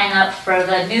and sign up for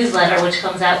the newsletter, which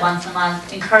comes out once a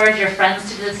month. Encourage your friends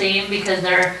to do the same because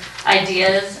there are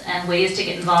ideas and ways to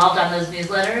get involved on those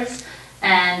newsletters.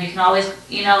 And you can always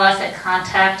email us at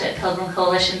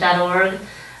contact@pilgrimcoalition.org.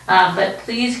 But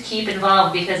please keep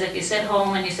involved because if you sit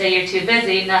home and you say you're too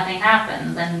busy, nothing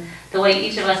happens. And the way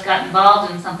each of us got involved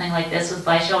in something like this was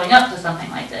by showing up to something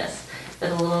like this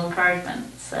with a little encouragement.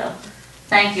 So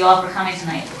thank you all for coming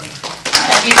tonight.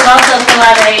 If you could also fill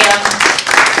out a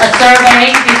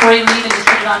survey before you leave and just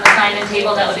put it on the sign-in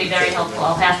table, that would be very helpful.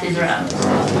 I'll pass these around.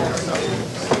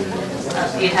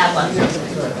 You have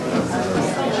one.